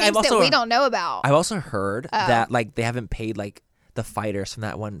behind the scenes that we don't know about. I've also heard that like they haven't paid like the fighters from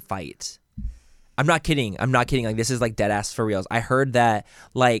that one fight. I'm not kidding. Like this is like dead ass for reals. I heard that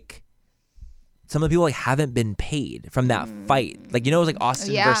like some of the people like haven't been paid from that fight. Like, you know, it was like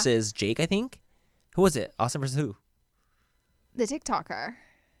Austin versus Jake, I think. Who was it? Austin versus who? The TikToker.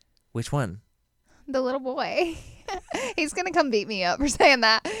 Which one? The little boy. He's going to come beat me up for saying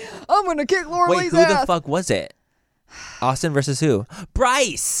that. I'm going to kick Laura Lee's ass. Wait, who the fuck was it? Austin versus who?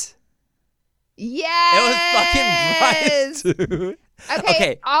 Bryce. Yes. It was fucking Bryce, dude.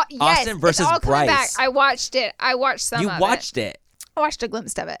 Okay. Yes, Austin versus it's all Bryce. Back. I watched it. I watched some of it. You watched it? I watched a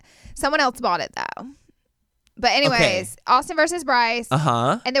glimpse of it. Someone else bought it, though. But anyways, Austin versus Bryce.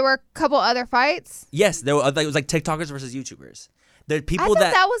 Uh-huh. And there were a couple other fights. Yes. There were, it was like TikTokers versus YouTubers. There are people I thought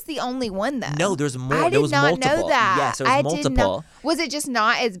that was the only one, though. No, there's more. I did not multiple. know that. Yes, there was multiple. Was it just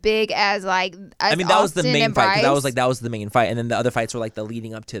not as big as like as I mean, that was the Austin main and fight. Bryce? That was the main fight. And then the other fights were like the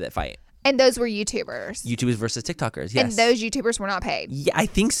leading up to that fight. And those were YouTubers. YouTubers versus TikTokers, yes. And those YouTubers were not paid. Yeah, I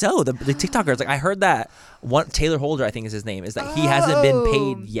think so. The TikTokers, like I heard that one Taylor Holder, I think is his name, is that he hasn't been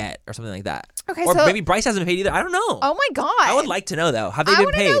paid yet or something like that. Okay, or so maybe Bryce hasn't been paid either. I don't know. Oh my God. I would like to know though. Have they been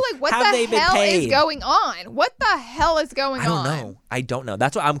paid? I want to know like what the hell is going on? What the hell is going on? I don't know.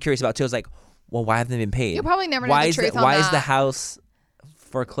 That's what I'm curious about too. Is like, well, why haven't they been paid? You'll probably never know the truth on that. Why is the house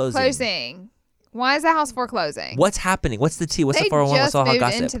foreclosing? Why is the house foreclosing? What's happening? What's the tea? What's the 411? What's all hot gossip? They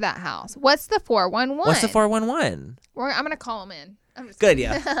just moved into that house. What's the 411? What's the 411? I'm going to call them in. Good,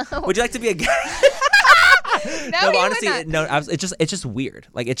 yeah. Would you like to be a guest? No, but honestly, it's just weird.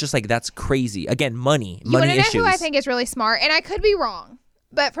 Like it's just like that's crazy. Again, money issues. You want to know who I think is really smart, and I could be wrong,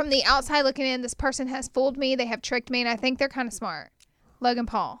 but from the outside looking in, this person has fooled me. They have tricked me, and I think they're kind of smart. Logan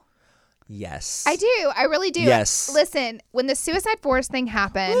Paul. Yes. I do. I really do. Yes. Listen, when the Suicide Forest thing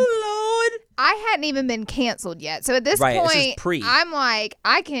happened, oh, Lord. I hadn't even been canceled yet. So at this point, I'm like,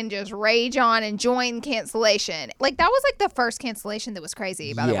 I can just rage on and join cancellation. Like, that was like the first cancellation that was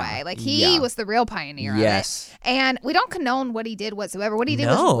crazy, by the way. Like, he was the real pioneer of it. And we don't condone what he did whatsoever. What he did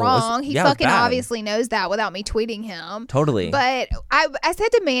was wrong. He fucking obviously knows that without me tweeting him. Totally. But I said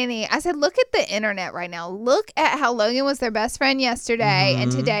to Manny, I said, look at the internet right now. Look at how Logan was their best friend yesterday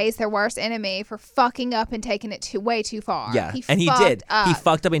and today's their worst enemy for fucking up and taking it way too far. Yeah, he did. He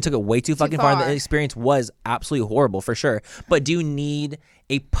fucked up and took it way too fucking far. The experience was absolutely horrible for sure. But do you need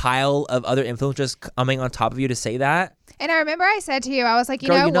a pile of other influencers coming on top of you to say that? And I remember I said to you, I was like, you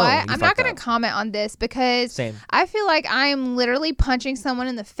know what? I'm not going to comment on this because I feel like I'm literally punching someone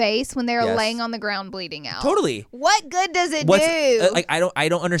in the face when they're laying on the ground bleeding out. Totally. What good does it do? Like I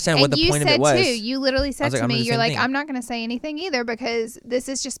don't understand what the point of it was. You said too. You literally said to me, you're like, I'm not going to say anything either because this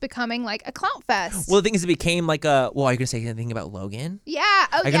is just becoming like a clout fest. Well, the thing is, it became like a. Well, are you going to say anything about Logan? Yeah.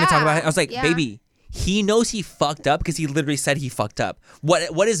 Are you going to talk about it? I was like, baby. He knows he fucked up because he literally said he fucked up.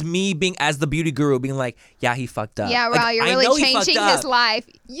 What is me being as the beauty guru being like, yeah, he fucked up. Yeah, Ral, you're really changing his life.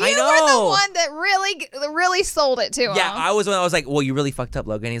 You were the one that really sold it to him. Yeah, I was like, well, you really fucked up,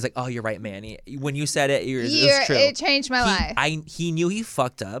 Logan. He's like, oh, you're right, man. When you said it, it was true. It changed my life. He knew he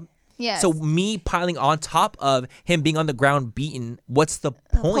fucked up. Yes. So me piling on top of him being on the ground beaten, what's the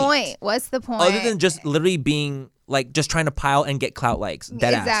point? What's the point? Other than just literally being like just trying to pile and get clout likes.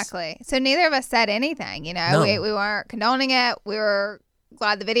 Exactly. So neither of us said anything, you know. No. We weren't condoning it. We were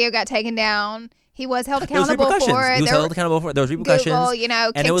glad the video got taken down. He was held accountable for it. He was held accountable for it. There was repercussions. Google,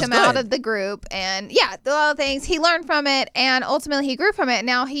 kicked him out of the group. And yeah, the other things. He learned from it and ultimately he grew from it.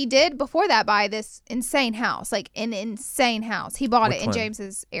 Now he did before that buy this insane house, like an insane house. He bought it in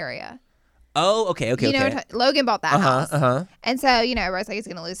James's area. Oh, okay. Logan bought that house. And so, everybody's like, he's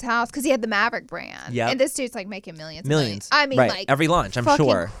going to lose his house because he had the Maverick brand. Yeah. And this dude's like making millions. I mean, like every launch, I'm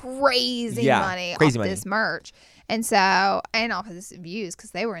sure. Crazy money off this merch. And so, and off of this views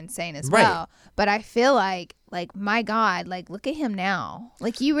because they were insane as well. But I feel like, my God, look at him now.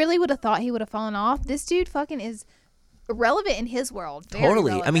 Like, you really would have thought he would have fallen off. This dude fucking is relevant in his world. Very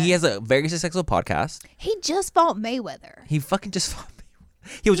relevant. I mean, he has a very successful podcast. He just fought Mayweather. He fucking just fought Mayweather.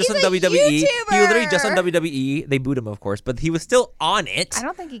 He was just on WWE. YouTuber. He was literally just on WWE. They booed him, of course, but he was still on it. I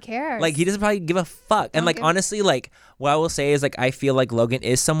don't think he cares. Like, he doesn't probably give a fuck. And, like, honestly, like, what I will say is, like, I feel like Logan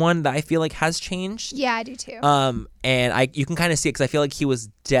is someone that I feel like has changed. Yeah, I do too. And you can kind of see it because I feel like he was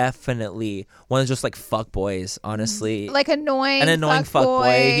definitely one of those just like fuck boys, honestly. Like an annoying fuck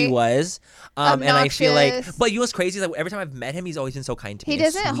boy he was. And I feel like, but you know what's crazy is like every time I've met him, he's always been so kind to me. He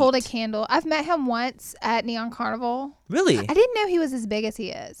doesn't hold a candle. I've met him once at Neon Carnival. Really? I didn't know he was as big as he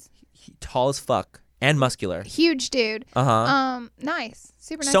is. Tall as fuck and muscular. Huge dude. Nice.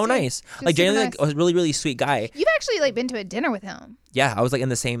 Super nice. So nice. Like genuinely like a really, really sweet guy. You've actually like been to a dinner with him. Yeah, I was like in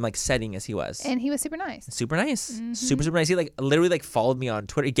the same like setting as he was. And he was super nice. Super nice. Mm-hmm. Super nice. He like literally like followed me on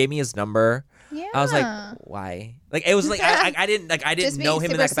Twitter. He gave me his number. Yeah. I was like, why? Like it was like I didn't know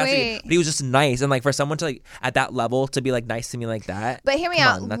him in that capacity. Sweet. But he was just nice. And like for someone to like at that level to be like nice to me like that. But hear me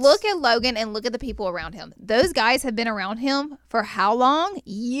out. Look at Logan and look at the people around him. Those guys have been around him for how long?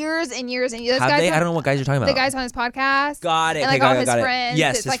 Years and years and years. Have they? I don't know what guys you're talking about. The guys on his podcast. Got it. And like all his friends.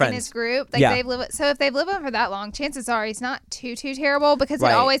 Yes, it's his like friends. In his group. Like they've lived. So if they've lived with him for that long, chances are he's not too terrible because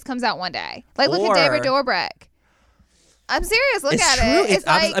it always comes out one day. Like look at David Dobrik. I'm serious. Look at it. It's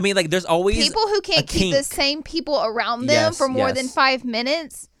like, I mean, like, there's always people who can't keep the same people around them for more than 5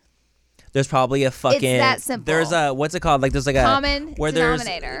 minutes. There's probably a fucking. It's that simple. There's a what's it called? Like there's like common where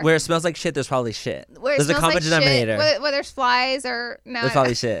denominator. Where it smells like shit. There's probably shit. Where there's a common denominator. Where there's flies or no. There's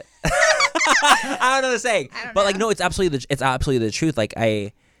probably shit. I don't know what to say, but like no, it's absolutely the truth. Like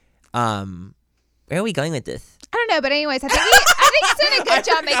where are we going with this? I don't know, but anyways, I think he's done a good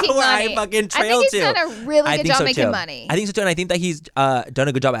job making money. I fucking trailed I think he's done a really good job making money. I think so too, and I think that he's done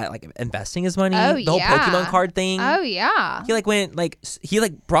a good job at like investing his money. Oh, the whole Pokemon card thing. Oh yeah. He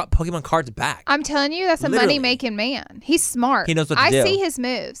brought Pokemon cards back. I'm telling you, that's a money making man. He's smart. He knows what to do. I see his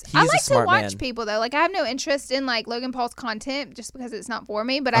moves. I like to watch people though. Like I have no interest in like Logan Paul's content just because it's not for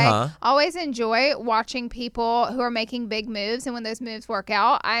me, but I always enjoy watching people who are making big moves, and when those moves work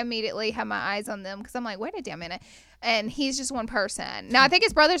out, I immediately have my eyes on them because I'm like, wait a damn minute. And he's just one person. Now I think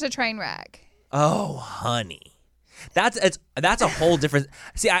his brother's a train wreck. Oh, honey, that's a whole different.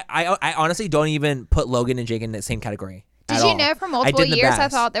 See, I honestly don't even put Logan and Jake in the same category. Did you know for multiple years I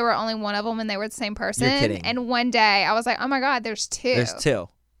thought there were only one of them and they were the same person? You're kidding. And one day I was like, oh my God, there's two.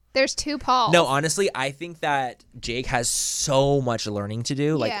 There's two Pauls. No, honestly, I think that Jake has so much learning to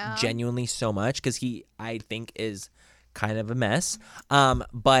do, like genuinely so much, because I think is kind of a mess.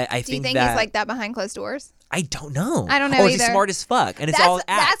 But I think do you think he's like that behind closed doors? I don't know. I don't know either. He's smart as fuck, and it's all act.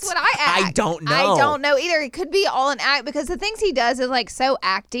 That's what I act. I don't know. I don't know either. It could be all an act because the things he does is like so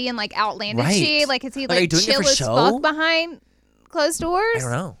acty and like outlandishy. Right. Like is he like chill as fuck behind closed doors? I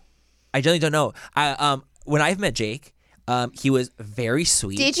don't know. I genuinely don't know. When I've met Jake, he was very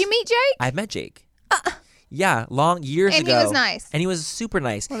sweet. Did you meet Jake? I've met Jake. Yeah, years ago. And he was nice. And he was super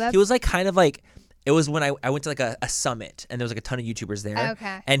nice. He was like kind of like. It was when I went to like a summit and there was like a ton of YouTubers there.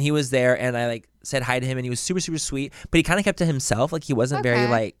 Okay. And he was there and I like said hi to him and he was super, super sweet. But he kind of kept to himself. Like he wasn't very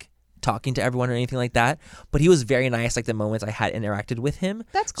like talking to everyone or anything like that. But he was very nice like the moments I had interacted with him.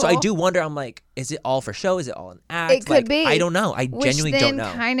 That's cool. So I do wonder, I'm like, is it all for show? Is it all an act? It could be. I don't know. I genuinely don't know.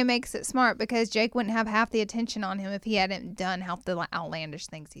 Which then kind of makes it smart because Jake wouldn't have half the attention on him if he hadn't done half the outlandish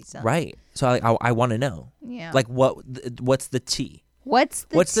things he's done. Right. So I want to know. Yeah. Like what's the tea? What's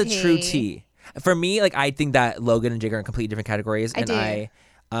the true tea? For me, like I think that Logan and Jake are in completely different categories, and I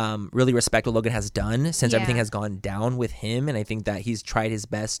really respect what Logan has done since everything has gone down with him, and I think that he's tried his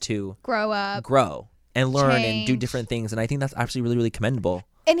best to grow and learn and do different things, and I think that's actually really, really commendable.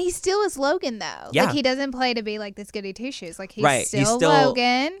 And he still is Logan though. Yeah. Like he doesn't play to be like this goody two shoes. Like he's still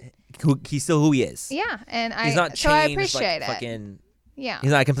Logan. He's still who he is. Yeah, and he's not changed, I appreciate like, fucking. Yeah.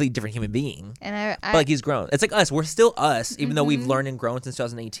 He's not a completely different human being. And but like he's grown. It's like us. We're still us, even though we've learned and grown since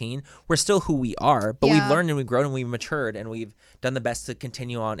 2018. We're still who we are, but we've learned and we've grown and we've matured and we've done the best to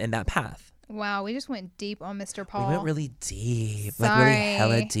continue on in that path. Wow, we just went deep on Mr. Paul. We went really deep. Sorry. Like really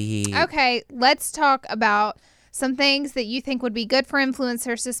hella deep. Okay, let's talk about some things that you think would be good for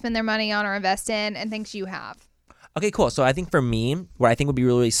influencers to spend their money on or invest in and things you have. Okay, cool. So I think for me, what I think would be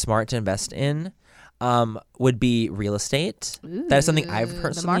really smart to invest in would be real estate. Ooh, that is something I've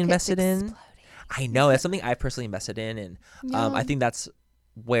personally invested exploding. in. I know that's something I've personally invested in, and I think that's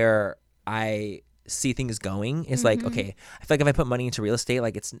where I see things going. It's like, okay, I feel like if I put money into real estate,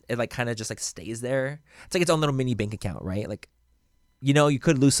 like it like kind of just like stays there. It's like its own little mini bank account, right? Like, you know, you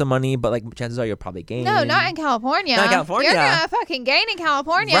could lose some money, but like chances are you'll probably gain. No, not in California. Not in California. You're gonna fucking gain in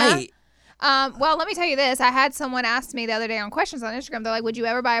California, right? Well, let me tell you this. I had someone ask me the other day on questions on Instagram. They're like, "Would you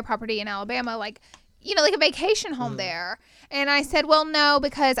ever buy a property in Alabama?" Like, like a vacation home there. And I said, well, no,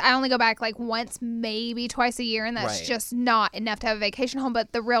 because I only go back like once, maybe twice a year. And that's just not enough to have a vacation home.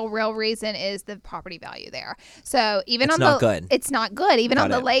 But the real reason is the property value there. So even it's not good. Even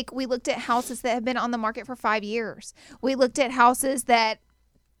on the lake, we looked at houses that have been on the market for 5 years. We looked at houses that,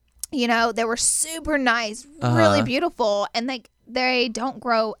 they were super nice, really beautiful. And they don't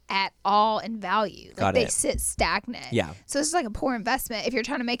grow at all in value. Like they sit stagnant. Yeah. So this is like a poor investment if you're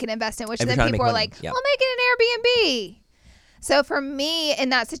trying to make an investment, which then people are like, well, make it an Airbnb. So for me in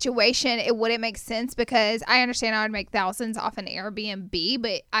that situation, it wouldn't make sense because I understand I would make thousands off an Airbnb,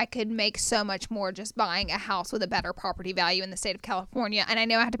 but I could make so much more just buying a house with a better property value in the state of California. And I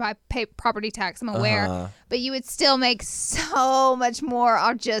know I have to pay property tax, I'm aware, but you would still make so much more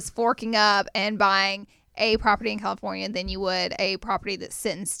on just forking up and buying a property in California than you would a property that's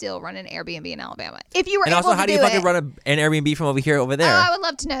sitting still running Airbnb in Alabama. If you were and able also, how do you fucking run an Airbnb from over there? Oh, I would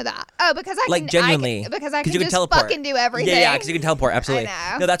love to know that. Oh, because I like can genuinely because I can just teleport. Fucking do everything. Yeah, because you can teleport. Absolutely.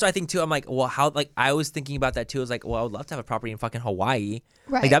 I know. No, that's what I think too. I'm like, well, how? Like, I was thinking about that too. I was like, well, I would love to have a property in fucking Hawaii.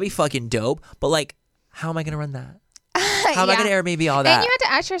 Right. Like that'd be fucking dope. But like, how am I gonna run that? How am I going to Airbnb all that? And you have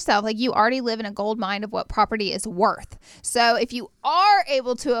to ask yourself, like, you already live in a gold mine of what property is worth. So if you are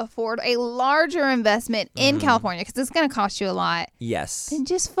able to afford a larger investment in California, because it's going to cost you a lot. Yes. Then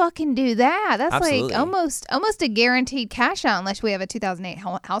just fucking do that. That's Absolutely. like almost a guaranteed cash out unless we have a 2008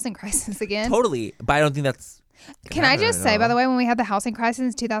 housing crisis again. Totally. But I don't think that's... Can I just say, by the way, when we had the housing crisis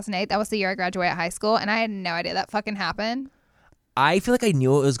in 2008, that was the year I graduated high school, and I had no idea that fucking happened. I feel like I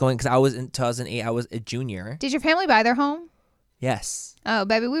knew it was going because I was in 2008. I was a junior. Did your family buy their home? Yes. Oh,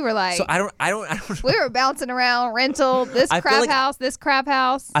 baby, we were like. So I don't. We were bouncing around, rental, this crap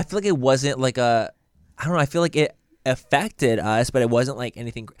house. I feel like it wasn't like a. I don't know. I feel like it affected us, but it wasn't like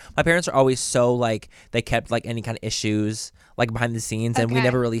anything. My parents are always so like they kept like any kind of issues like behind the scenes, and we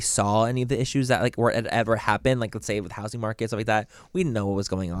never really saw any of the issues that like were ever happened. Like let's say with housing markets, stuff like that. We didn't know what was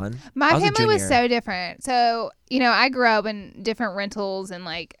going on. My family was so different. So I grew up in different rentals and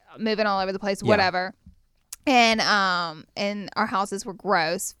like moving all over the place, whatever. And our houses were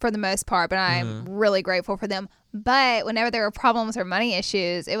gross for the most part, but I'm really grateful for them. But whenever there were problems or money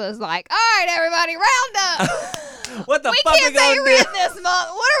issues, it was like, all right, everybody, round up. What the fuck we can't pay rent this month.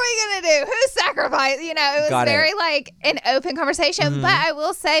 What are we gonna do? Who sacrificed? It was very like an open conversation. But I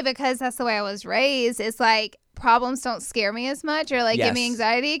will say, because that's the way I was raised, it's like problems don't scare me as much or like give me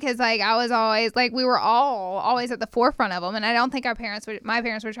anxiety because like I was always like we were all always at the forefront of them, and I don't think my parents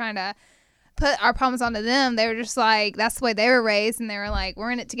were trying to put our problems onto them. They were just like, that's the way they were raised, and they were like,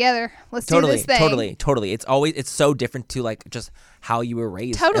 we're in it together. Let's do this thing. Totally. It's so different to like just how you were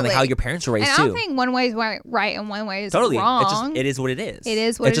raised and like how your parents were raised and too. I don't think one way is right and one way is wrong. It is what it is. It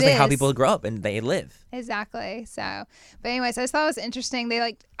is what it is. It's just like how people grow up and they live. Exactly. So, but anyways, I just thought it was interesting.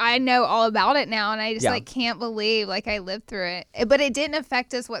 I know all about it now, and I just like can't believe like I lived through it. But it didn't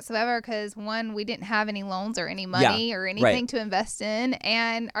affect us whatsoever because one, we didn't have any loans or any money or anything to invest in,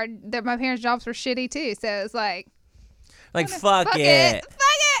 and my parents' jobs were shitty too. So it's like fuck it.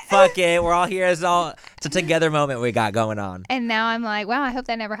 Fuck it. We're all here. It's a together moment we got going on. And now I'm like, wow, I hope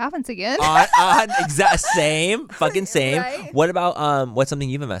that never happens again. Same. Fucking same. Right? What about what's something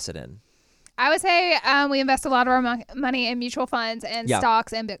you've invested in? I would say we invest a lot of our money in mutual funds and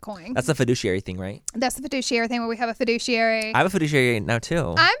stocks and Bitcoin. That's the fiduciary thing, right? That's the fiduciary thing where we have a fiduciary. I have a fiduciary now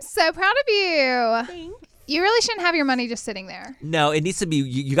too. I'm so proud of you. Thanks. You really shouldn't have your money just sitting there. No, it needs to be,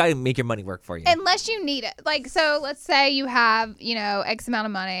 you got to make your money work for you. Unless you need it. Like, so let's say you have, X amount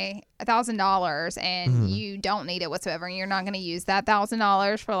of money, $1,000, and you don't need it whatsoever, and you're not going to use that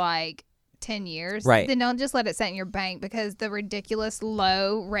 $1,000 for like 10 years. Right. Then don't just let it sit in your bank because the ridiculous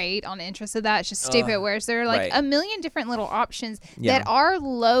low rate on interest of that is just stupid. Whereas there are like a million different little options that are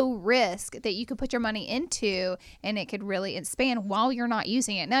low risk that you could put your money into, and it could really expand while you're not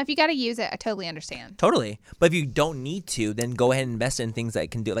using it. Now, if you got to use it, I totally understand. Totally. But if you don't need to, then go ahead and invest in things that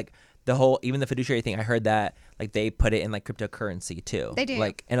can do like even the fiduciary thing. I heard that like they put it in like cryptocurrency too. They do.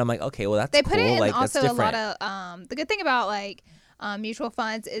 Like, and I'm like, okay, well that's they cool. Put it in like also that's a lot of the good thing about like mutual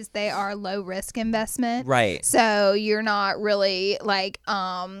funds is they are low risk investment. Right. So you're not really like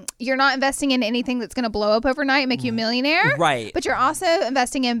you're not investing in anything that's going to blow up overnight and make you a millionaire. Right. But you're also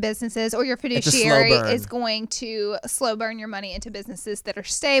investing in businesses, or your fiduciary is going to slow burn your money into businesses that are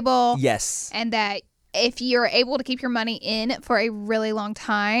stable. Yes. And that if you're able to keep your money in for a really long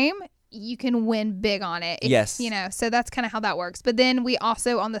time, you can win big on it. Yes. So that's kind of how that works. But then we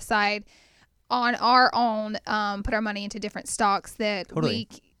also on the side on our own put our money into different stocks that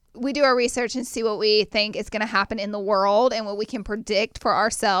we do our research and see what we think is going to happen in the world and what we can predict for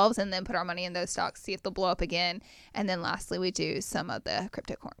ourselves, and then put our money in those stocks, see if they'll blow up again. And then lastly, we do some of the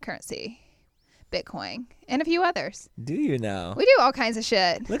cryptocurrency Bitcoin, and a few others. Do you know? We do all kinds of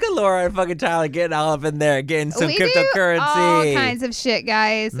shit. Look at Laura and fucking Tyler getting all up in there, getting some cryptocurrency. Do all kinds of shit,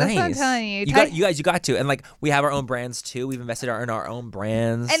 guys. That's what I'm telling you. You got to. And like, we have our own brands too. We've invested in our own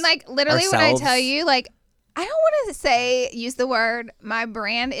brands. And like, literally ourselves. When I tell you, like, I don't want to use the word, my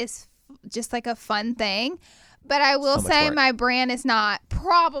brand is just like a fun thing. But I will say my brand is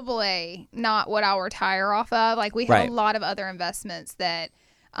probably not what I'll retire off of. Like, we have a lot of other investments that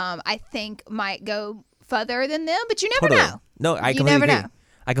I think might go further than them, but you never know. No, I completely agree.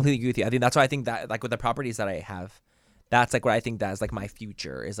 I completely agree with you. I think that's why I think that, like, with the properties that I have, that's like what I think that is like my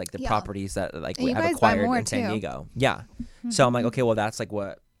future is like the properties that like I've acquired in San Diego. Yeah. Mm-hmm. So I'm like, okay, well, that's like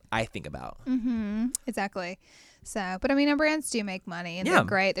what I think about. Mm-hmm. Exactly. So, but I mean, our brands do make money and they're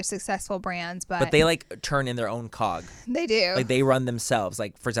great. They're successful brands, but they like turn in their own cog. They do. Like they run themselves.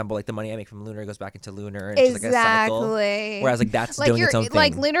 Like, for example, like the money I make from Lunar goes back into Lunar. And it's like a cycle. Whereas like that's like doing its own thing.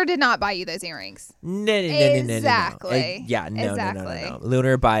 Like Lunar did not buy you those earrings. No. Exactly. No.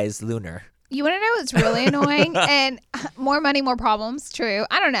 Lunar buys Lunar. You want to know what's really annoying? And more money, more problems. True.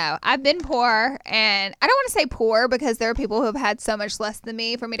 I don't know. I've been poor, and I don't want to say poor because there are people who have had so much less than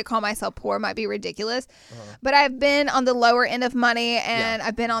me. For me to call myself poor might be ridiculous. But I've been on the lower end of money, and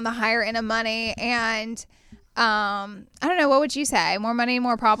I've been on the higher end of money. And I don't know. What would you say? More money,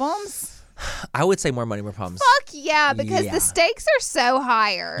 more problems? I would say more money, more problems. Fuck yeah, because the stakes are so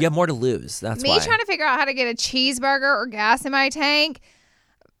higher. You have more to lose. That's why. Me trying to figure out how to get a cheeseburger or gas in my tank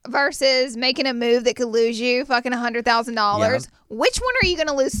versus making a move that could lose you fucking $100,000. Which one are you going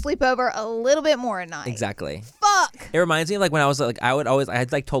to lose sleep over a little bit more at night? Exactly. Fuck. It reminds me of like when I was like, I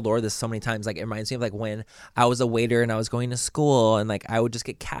had like told Laura this so many times. Like, it reminds me of like when I was a waiter and I was going to school and like I would just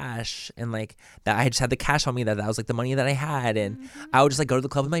get cash and like that I just had the cash on me that was like the money that I had. And I would just like go to the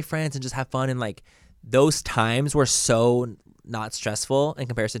club with my friends and just have fun. And like those times were so not stressful in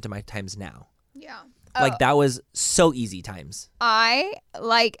comparison to my times now. Yeah. Like that was so easy times. I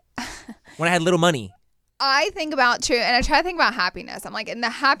like when I had little money. I think about and I try to think about happiness. I'm like, in the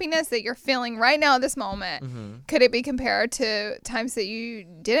happiness that you're feeling right now at this moment, could it be compared to times that you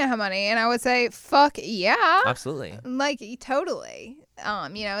didn't have money? And I would say, fuck yeah. Absolutely. Like, totally.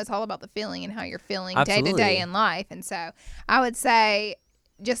 It's all about the feeling and how you're feeling day to day in life. And so I would say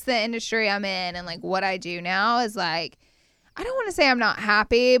just the industry I'm in and like what I do now is like, I don't want to say I'm not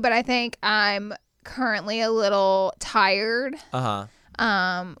happy, but I think I'm currently a little tired.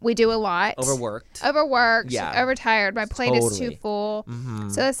 We do a lot. Overworked. Yeah. Overtired. My plate is too full.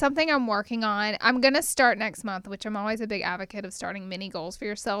 So that's something I'm working on. I'm going to start next month, which I'm always a big advocate of starting mini goals for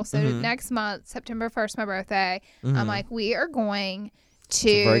yourself. So next month, September 1st, my birthday, I'm like, we are going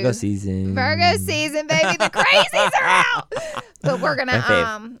to Virgo season, baby. The crazies are out. But we're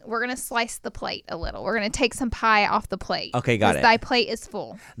gonna slice the plate a little. We're gonna take some pie off the plate. Okay, got it. Thy plate is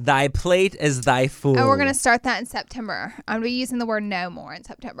full. Thy plate is thy food. And we're gonna start that in September. I'm gonna be using the word no more in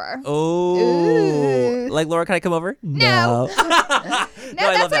September. Oh, like Laura, can I come over? No. No,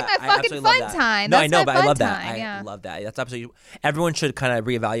 that's like my fucking fun time. No, I know, but I love that. I love that. That's absolutely. Everyone should kind of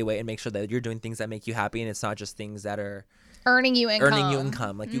reevaluate and make sure that you're doing things that make you happy, and it's not just things that are earning you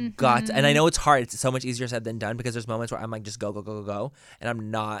income. Like you got to, and I know it's hard. It's so much easier said than done because there's moments where I'm like just go, and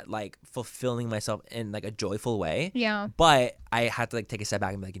I'm not like fulfilling myself in like a joyful way. Yeah. But I have to like take a step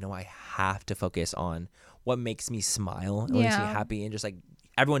back and be like, I have to focus on what makes me smile, what makes me happy, and just like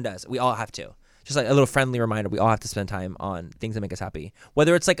everyone does. We all have to. Just like a little friendly reminder, we all have to spend time on things that make us happy.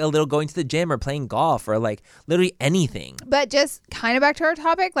 Whether it's like a little going to the gym or playing golf or like literally anything. But just kind of back to our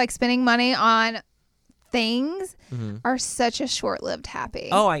topic, like spending money on things are such a short-lived happy.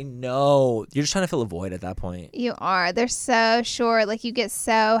 Oh, I know. You're just trying to fill a void at that point. You are. They're so short. Like you get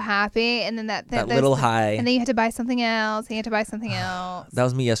so happy, and then that little high, and then you have to buy something else. And you have to buy something else. That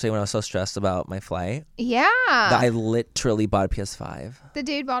was me yesterday when I was so stressed about my flight. Yeah. That I literally bought a PS5. The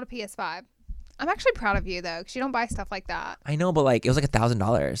dude bought a PS5. I'm actually proud of you though, because you don't buy stuff like that. I know, but like it was like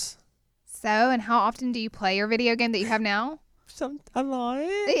 $1,000. So, and how often do you play your video game that you have now? A lot.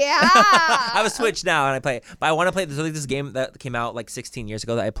 Yeah. I have a Switch now and I play it. But I want to play this game that came out like 16 years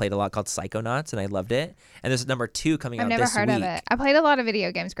ago that I played a lot called Psychonauts, and I loved it. And there's number 2 coming out this week. I've never heard of it. I played a lot of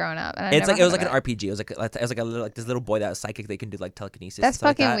video games growing up. And it was like an RPG. It was like a little, like this little boy that was psychic. They can do like telekinesis. That's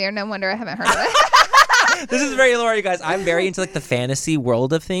fucking weird. No wonder I haven't heard of it. This is very Laura, you guys. I'm very into like the fantasy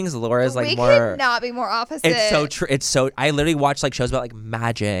world of things. Laura's like more. We could not be more opposite. It's so true. I literally watch like shows about like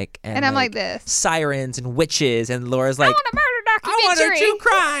magic and I'm like this sirens and witches, and Laura's like, I want a murder documentary. I want a true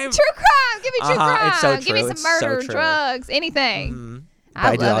crime. True crime. Give me true crime. It's so true. Give me some murder, drugs, anything.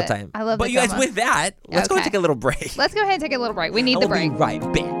 I do it all the time. I love it. But you guys, with that, let's go and take a little break. Let's go ahead and take a little break. We need the break. We'll be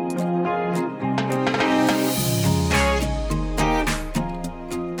right back.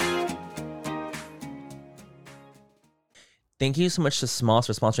 Thank you so much to Smalls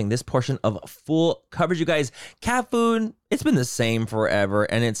for sponsoring this portion of Full Coverage, you guys. Cat food, it's been the same forever,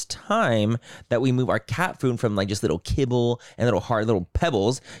 and it's time that we move our cat food from like just little kibble and little hard little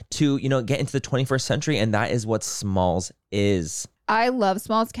pebbles to, get into the 21st century, and that is what Smalls is. I love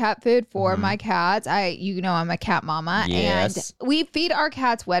Smalls cat food for my cats. I'm a cat mama. Yes. And we feed our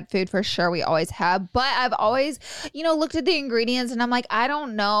cats wet food for sure. We always have. But I've always, looked at the ingredients and I'm like, I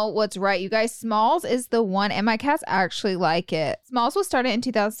don't know what's right. You guys, Smalls is the one. And my cats actually like it. Smalls was started in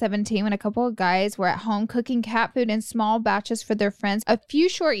 2017 when a couple of guys were at home cooking cat food in small batches for their friends. A few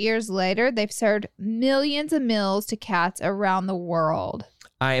short years later, they've served millions of meals to cats around the world.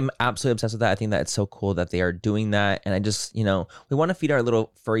 I'm absolutely obsessed with that. I think that it's so cool that they are doing that. And I just, we want to feed our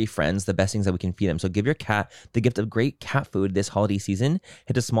little furry friends the best things that we can feed them. So give your cat the gift of great cat food this holiday season.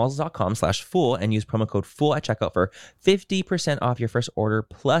 Head to smalls.com/full and use promo code FULL at checkout for 50% off your first order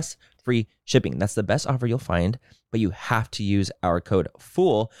plus free shipping. That's the best offer you'll find, but you have to use our code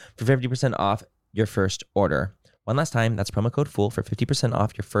FULL for 50% off your first order. One last time, that's promo code FULL for 50%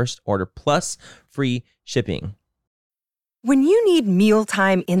 off your first order plus free shipping. When you need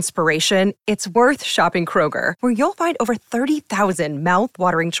mealtime inspiration, it's worth shopping Kroger, where you'll find over 30,000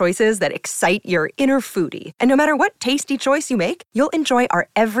 mouth-watering choices that excite your inner foodie. And no matter what tasty choice you make, you'll enjoy our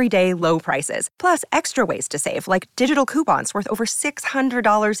everyday low prices, plus extra ways to save, like digital coupons worth over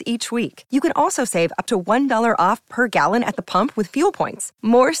 $600 each week. You can also save up to $1 off per gallon at the pump with fuel points.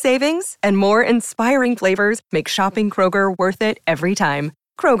 More savings and more inspiring flavors make shopping Kroger worth it every time.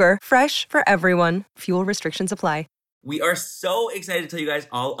 Kroger, fresh for everyone. Fuel restrictions apply. We are so excited to tell you guys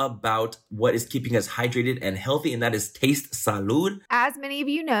all about what is keeping us hydrated and healthy, and that is Taste Salud. As many of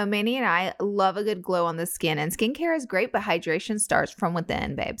you know, Manny and I love a good glow on the skin, and skincare is great, but hydration starts from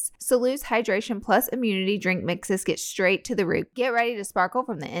within, babes. Salud's Hydration Plus Immunity Drink Mixes get straight to the root. Get ready to sparkle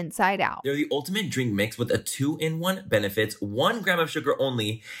from the inside out. They're the ultimate drink mix with a 2-in-1 benefits, 1 gram of sugar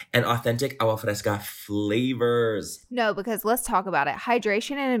only, and authentic agua fresca flavors. No, because let's talk about it.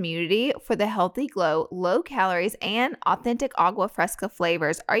 Hydration and immunity for the healthy glow, low calories, and authentic agua fresca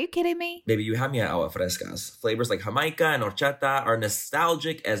flavors. Are you kidding me? Baby, you have me at agua frescas. Flavors like Jamaica and horchata are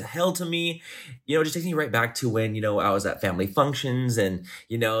nostalgic as hell to me. It just takes me right back to when, I was at family functions and,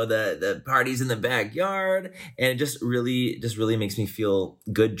 the parties in the backyard. And it just really makes me feel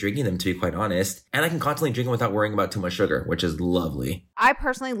good drinking them, to be quite honest. And I can constantly drink them without worrying about too much sugar, which is lovely. I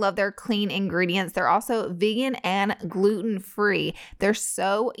personally love their clean ingredients. They're also vegan and gluten-free. They're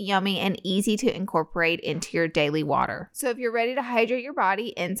so yummy and easy to incorporate into your daily water. So if you're ready to hydrate your body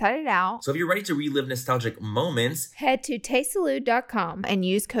inside and out. So if you're ready to relive nostalgic moments, head to tastesalud.com and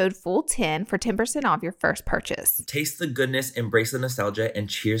use code FULL10 for 10% off your first purchase. Taste the goodness, embrace the nostalgia, and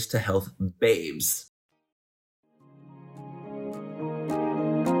cheers to health, babes.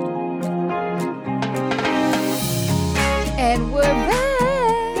 And we're back.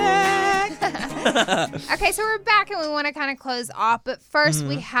 Okay, so we're back and we want to kind of close off, but first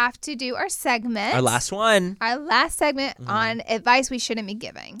we have to do our segment. Our last one. Our last segment on advice we shouldn't be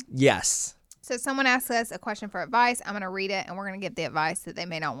giving. Yes. So someone asks us a question for advice. I'm going to read it and we're going to give the advice that they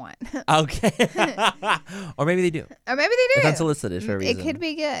may not want. Okay. Or maybe they do. Or maybe they do. It's unsolicited for a reason. It could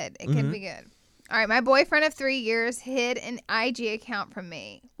be good. It could be good. All right, my boyfriend of 3 years hid an IG account from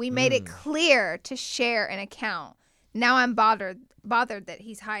me. We made it clear to share an account. Now I'm bothered that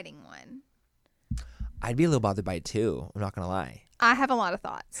he's hiding one. I'd be a little bothered by it too. I'm not going to lie. I have a lot of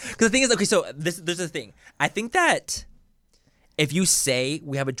thoughts. Because the thing is, okay, so there's the thing. I think that if you say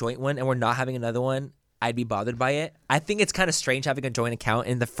we have a joint one and we're not having another one, I'd be bothered by it. I think it's kind of strange having a joint account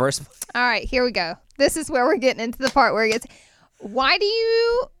in the first. All right, here we go. This is where we're getting into the part where it gets. Why do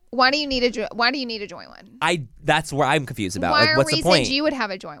you need a joint one? That's where I'm confused about. Why like, what's the point? reasons you would have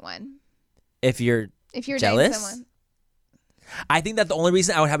a joint one? If you're jealous? Dating someone. I think that the only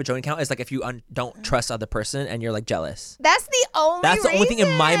reason I would have a joint account is like if you don't trust the other person and you're like jealous. That's the only thing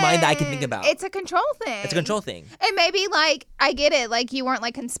in my mind that I can think about. It's a control thing. It's a control thing. And maybe like I get it, like you weren't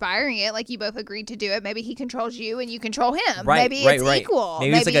like conspiring it, like you both agreed to do it. Maybe he controls you and you control him. Right, maybe it's equal.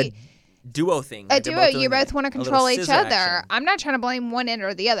 Maybe it's like a duo thing. A duo. You both want to control each other. Action. I'm not trying to blame one end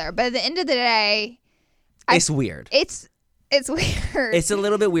or the other, but at the end of the day, it's weird. It's weird. It's a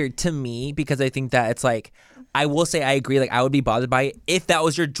little bit weird to me because I think that it's like, I will say I agree. Like I would be bothered by it if that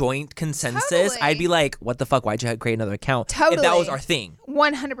was your joint consensus. Totally. I'd be like, what the fuck? Why'd you create another account? Totally. If that was our thing.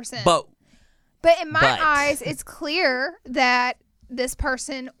 100%. But in my eyes, it's clear that this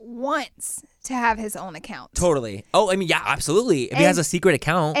person wants to have his own account. Totally. Oh, I mean, yeah, absolutely. If he has a secret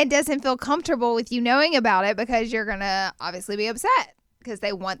account. And doesn't feel comfortable with you knowing about it because you're going to obviously be upset. Because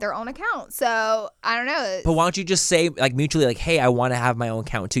they want their own account. So, I don't know. But why don't you just say, like, mutually, like, hey, I want to have my own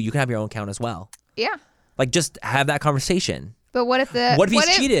account, too. You can have your own account as well. Yeah. Like, just have that conversation. But what if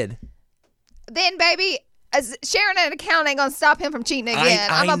he's cheated? Then, baby, sharing an account ain't gonna stop him from cheating again.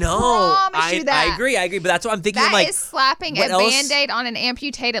 I know. Promise you that. I agree. But that's what I'm thinking. That is slapping a Band-Aid on an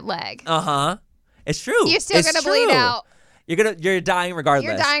amputated leg. It's true. You're still gonna bleed out. You're dying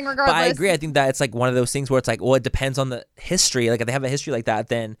regardless. But I agree. I think that it's like one of those things where it's like, well, it depends on the history. Like if they have a history like that,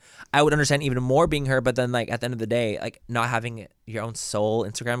 then I would understand even more being her. But then like at the end of the day, like not having your own sole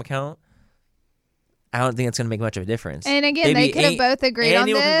Instagram account, I don't think it's gonna make much of a difference. And again, they could have both agreed on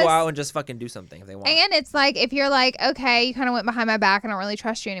this. Anyone can go out and just fucking do something if they want. And it's like if you're like, okay, you kind of went behind my back, and I don't really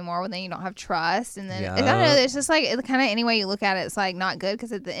trust you anymore. Well, then you don't have trust, and then I don't know. It's just like kind of any way you look at it, it's like not good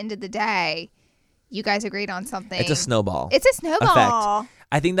because at the end of the day, you guys agreed on something. It's a snowball. It's a snowball effect.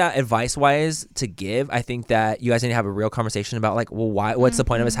 I think that advice-wise to give, I think that you guys need to have a real conversation about like, well, what's the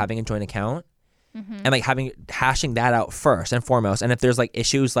point of us having a joint account? And like hashing that out first and foremost. And if there's like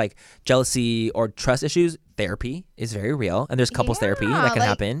issues like jealousy or trust issues, therapy is very real. And there's couples therapy that can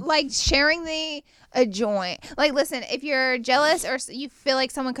happen. Like sharing a joint. Like, listen, if you're jealous or you feel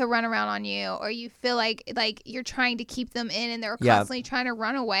like someone could run around on you, or you feel like you're trying to keep them in and they're constantly trying to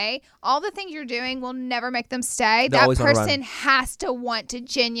run away, all the things you're doing will never make them stay. That person has to want to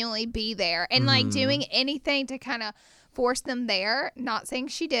genuinely be there. And like doing anything to kind of force them there. Not saying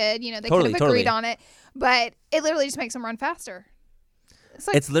she did. They could have agreed on it. But it literally just makes them run faster.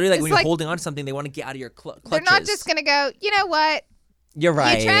 It's literally like when you're holding on to something, they want to get out of your clutches. They're not just going to go, you know what? You're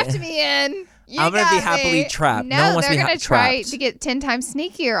right. You trapped me in. I'm going to be happily trapped. No one wants to be trapped. They're going to try to get 10 times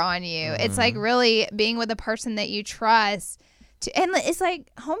sneakier on you. It's like really being with a person that you trust. And it's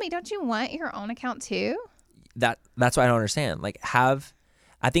like, homie, don't you want your own account too? That's what I don't understand. Like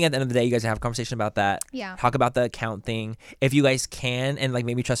I think at the end of the day, you guys have a conversation about that. Yeah. Talk about the account thing. If you guys can, and like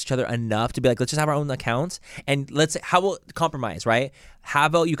maybe trust each other enough to be like, let's just have our own accounts. And how about compromise, right? How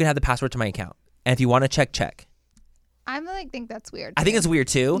about you can have the password to my account? And if you want to check. I think that's weird. I think it's weird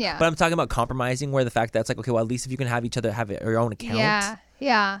too. Yeah. But I'm talking about compromising where the fact that it's like, okay, well, at least if you can have each other have your own account.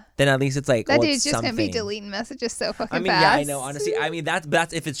 Yeah. Then at least it's like, that dude's just going to be deleting messages so fucking fast. Yeah, I know. Honestly,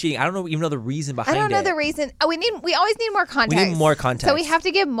 that's if it's cheating. I don't even know the reason behind it. I don't know the reason. We always need more context. We need more context. So we have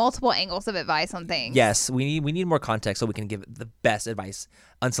to give multiple angles of advice on things. Yes, we need more context so we can give the best advice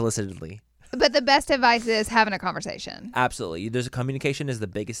unsolicitedly. But the best advice is having a conversation. Absolutely. Communication is the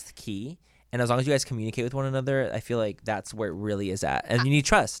biggest key. And as long as you guys communicate with one another, I feel like that's where it really is at. And you need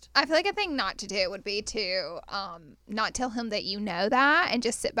trust. I feel like a thing not to do would be to not tell him that you know that and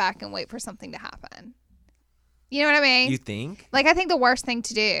just sit back and wait for something to happen. You know what I mean? You think? Like, I think the worst thing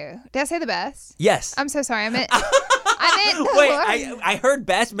to do. Did I say the best? Yes. I'm so sorry. I meant Wait, I heard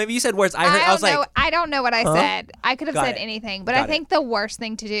best. Maybe you said worst. I don't know what I said. I could have said anything, but I think the worst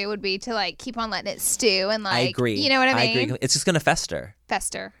thing to do would be to like keep on letting it stew and like. I agree. You know what I mean? I agree. It's just gonna fester.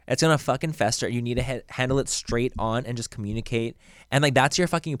 It's gonna fucking fester. You need to handle it straight on and just communicate. And like that's your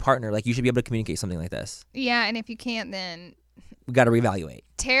fucking partner. Like you should be able to communicate something like this. Yeah, and if you can't, then we got to reevaluate.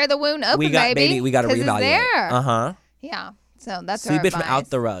 Tear the wound open, baby. We got to reevaluate. Yeah. So that's sweep it from out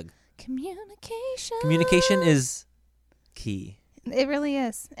the rug. Communication is key. It really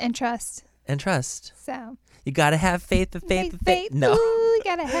is. And trust. So you gotta have faith. No. Ooh, you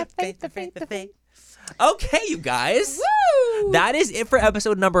gotta have faith. Okay, you guys. Woo! That is it for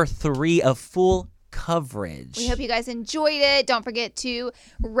episode number 3 of Full Coverage. We hope you guys enjoyed it. Don't forget to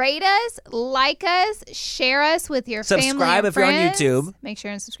rate us, like us, share us with your family and friends. Subscribe if you're on YouTube. Make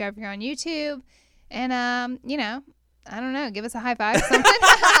sure and subscribe if you're on YouTube. And, I don't know. Give us a high five or something.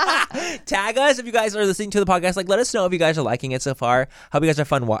 Tag us if you guys are listening to the podcast. Like, let us know if you guys are liking it so far. Hope you guys are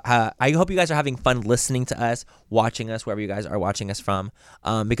fun. I hope you guys are having fun listening to us, watching us, wherever you guys are watching us from.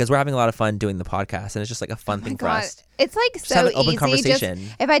 Because we're having a lot of fun doing the podcast, and it's just like a fun thing for us. It's like just so have an open easy. Conversation.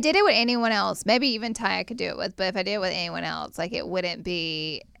 If I did it with anyone else, maybe even Ty I could do it with, but if I did it with anyone else, like it wouldn't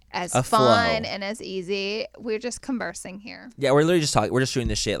be as fun and as easy. We're just conversing here. Yeah, we're literally just talking. We're just shooting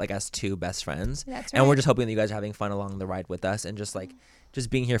this shit like as two best friends. That's right. And we're just hoping that you guys are having fun along the ride with us and just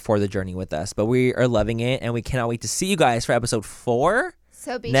being here for the journey with us. But we are loving it, and we cannot wait to see you guys for episode 4.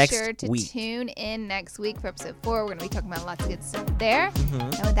 So be sure to tune in next week for episode 4. We're going to be talking about lots of good stuff there. Mm-hmm.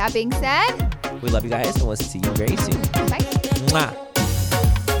 And with that being said, we love you guys, and we'll see you very soon. Bye. Mwah.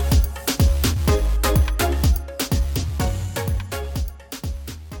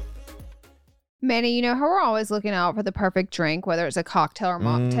 Manny, you know how we're always looking out for the perfect drink, whether it's a cocktail or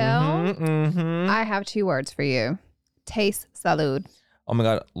mocktail? Mm-hmm. I have 2 words for you. Taste salud. Oh my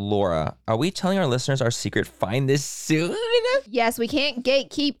God, Laura, are we telling our listeners our secret find this soon? Yes, we can't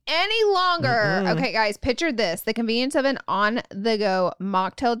gatekeep any longer. Okay, guys, picture this. The convenience of an on-the-go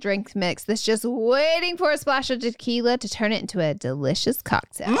mocktail drink mix that's just waiting for a splash of tequila to turn it into a delicious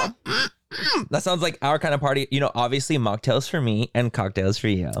cocktail. That sounds like our kind of party. You know, obviously mocktails for me and cocktails for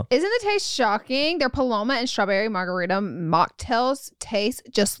you. Isn't the taste shocking? Their Paloma and Strawberry Margarita mocktails taste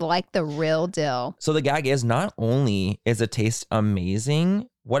just like the real deal. So the gag is, not only is the taste amazing,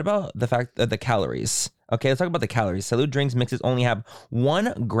 what about the fact that the calories? Okay, let's talk about the calories. Salud Drinks mixes only have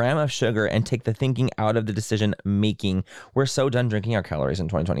 1 gram of sugar and take the thinking out of the decision making. We're so done drinking our calories in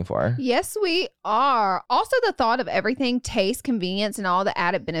 2024. Yes, we are. Also, the thought of everything, taste, convenience, and all the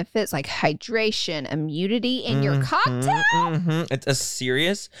added benefits like hydration, immunity in your cocktail. It's a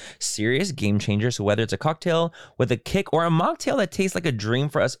serious game changer. So whether it's a cocktail with a kick or a mocktail that tastes like a dream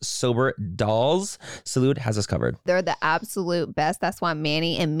for us sober dolls, Salud has us covered. They're the absolute best. That's why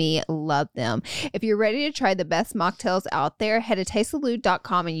Manny and me love them. If you're ready to try the best mocktails out there, head to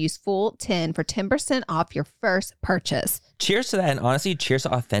tastesalud.com and use full10 for 10% off your first purchase. Cheers to that, and honestly, cheers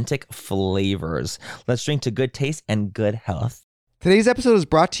to authentic flavors. Let's drink to good taste and good health. Today's episode is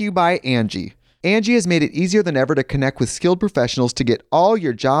brought to you by Angie. Angie has made it easier than ever to connect with skilled professionals to get all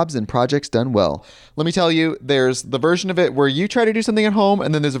your jobs and projects done well. Let me tell you, there's the version of it where you try to do something at home,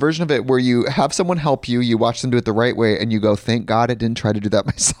 and then there's a version of it where you have someone help you, you watch them do it the right way, and you go, thank God I didn't try to do that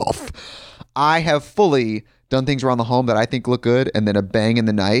myself. I have fully done things around the home that I think look good, and then a bang in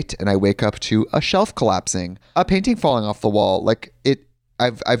the night, and I wake up to a shelf collapsing, a painting falling off the wall.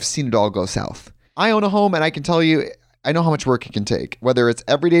 I've seen it all go south. I own a home, and I can tell you, I know how much work it can take. Whether it's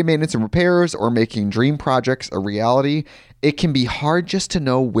everyday maintenance and repairs or making dream projects a reality, it can be hard just to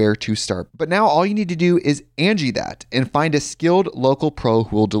know where to start. But now all you need to do is Angie that and find a skilled local pro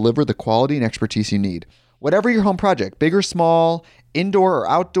who will deliver the quality and expertise you need. Whatever your home project, big or small, indoor or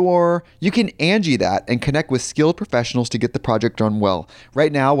outdoor, you can Angie that and connect with skilled professionals to get the project done well.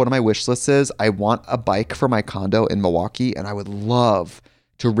 Right now, one of my wish lists is I want a bike for my condo in Milwaukee, and I would love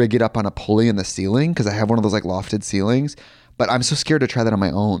to rig it up on a pulley in the ceiling because I have one of those like lofted ceilings, but I'm so scared to try that on my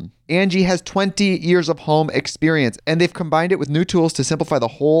own. Angie has 20 years of home experience, and they've combined it with new tools to simplify the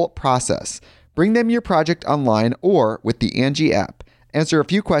whole process. Bring them your project online or with the Angie app. Answer a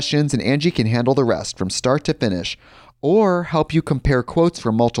few questions and Angie can handle the rest from start to finish, or help you compare quotes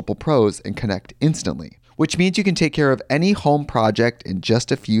from multiple pros and connect instantly, which means you can take care of any home project in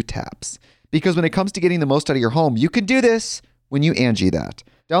just a few taps. Because when it comes to getting the most out of your home, you can do this when you Angie that.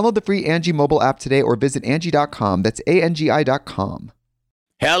 Download the free Angie mobile app today or visit Angie.com. That's ANGI.com.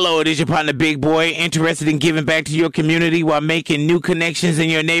 Hello, it is your partner, Big Boy, interested in giving back to your community while making new connections in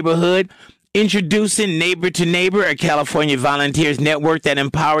your neighborhood. Introducing Neighbor to Neighbor, a California volunteers network that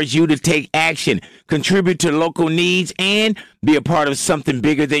empowers you to take action, contribute to local needs, and be a part of something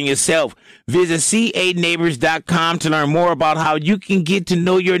bigger than yourself. Visit CANeighbors.com to learn more about how you can get to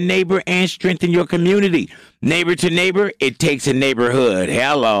know your neighbor and strengthen your community. Neighbor to Neighbor, it takes a neighborhood.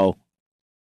 Hello.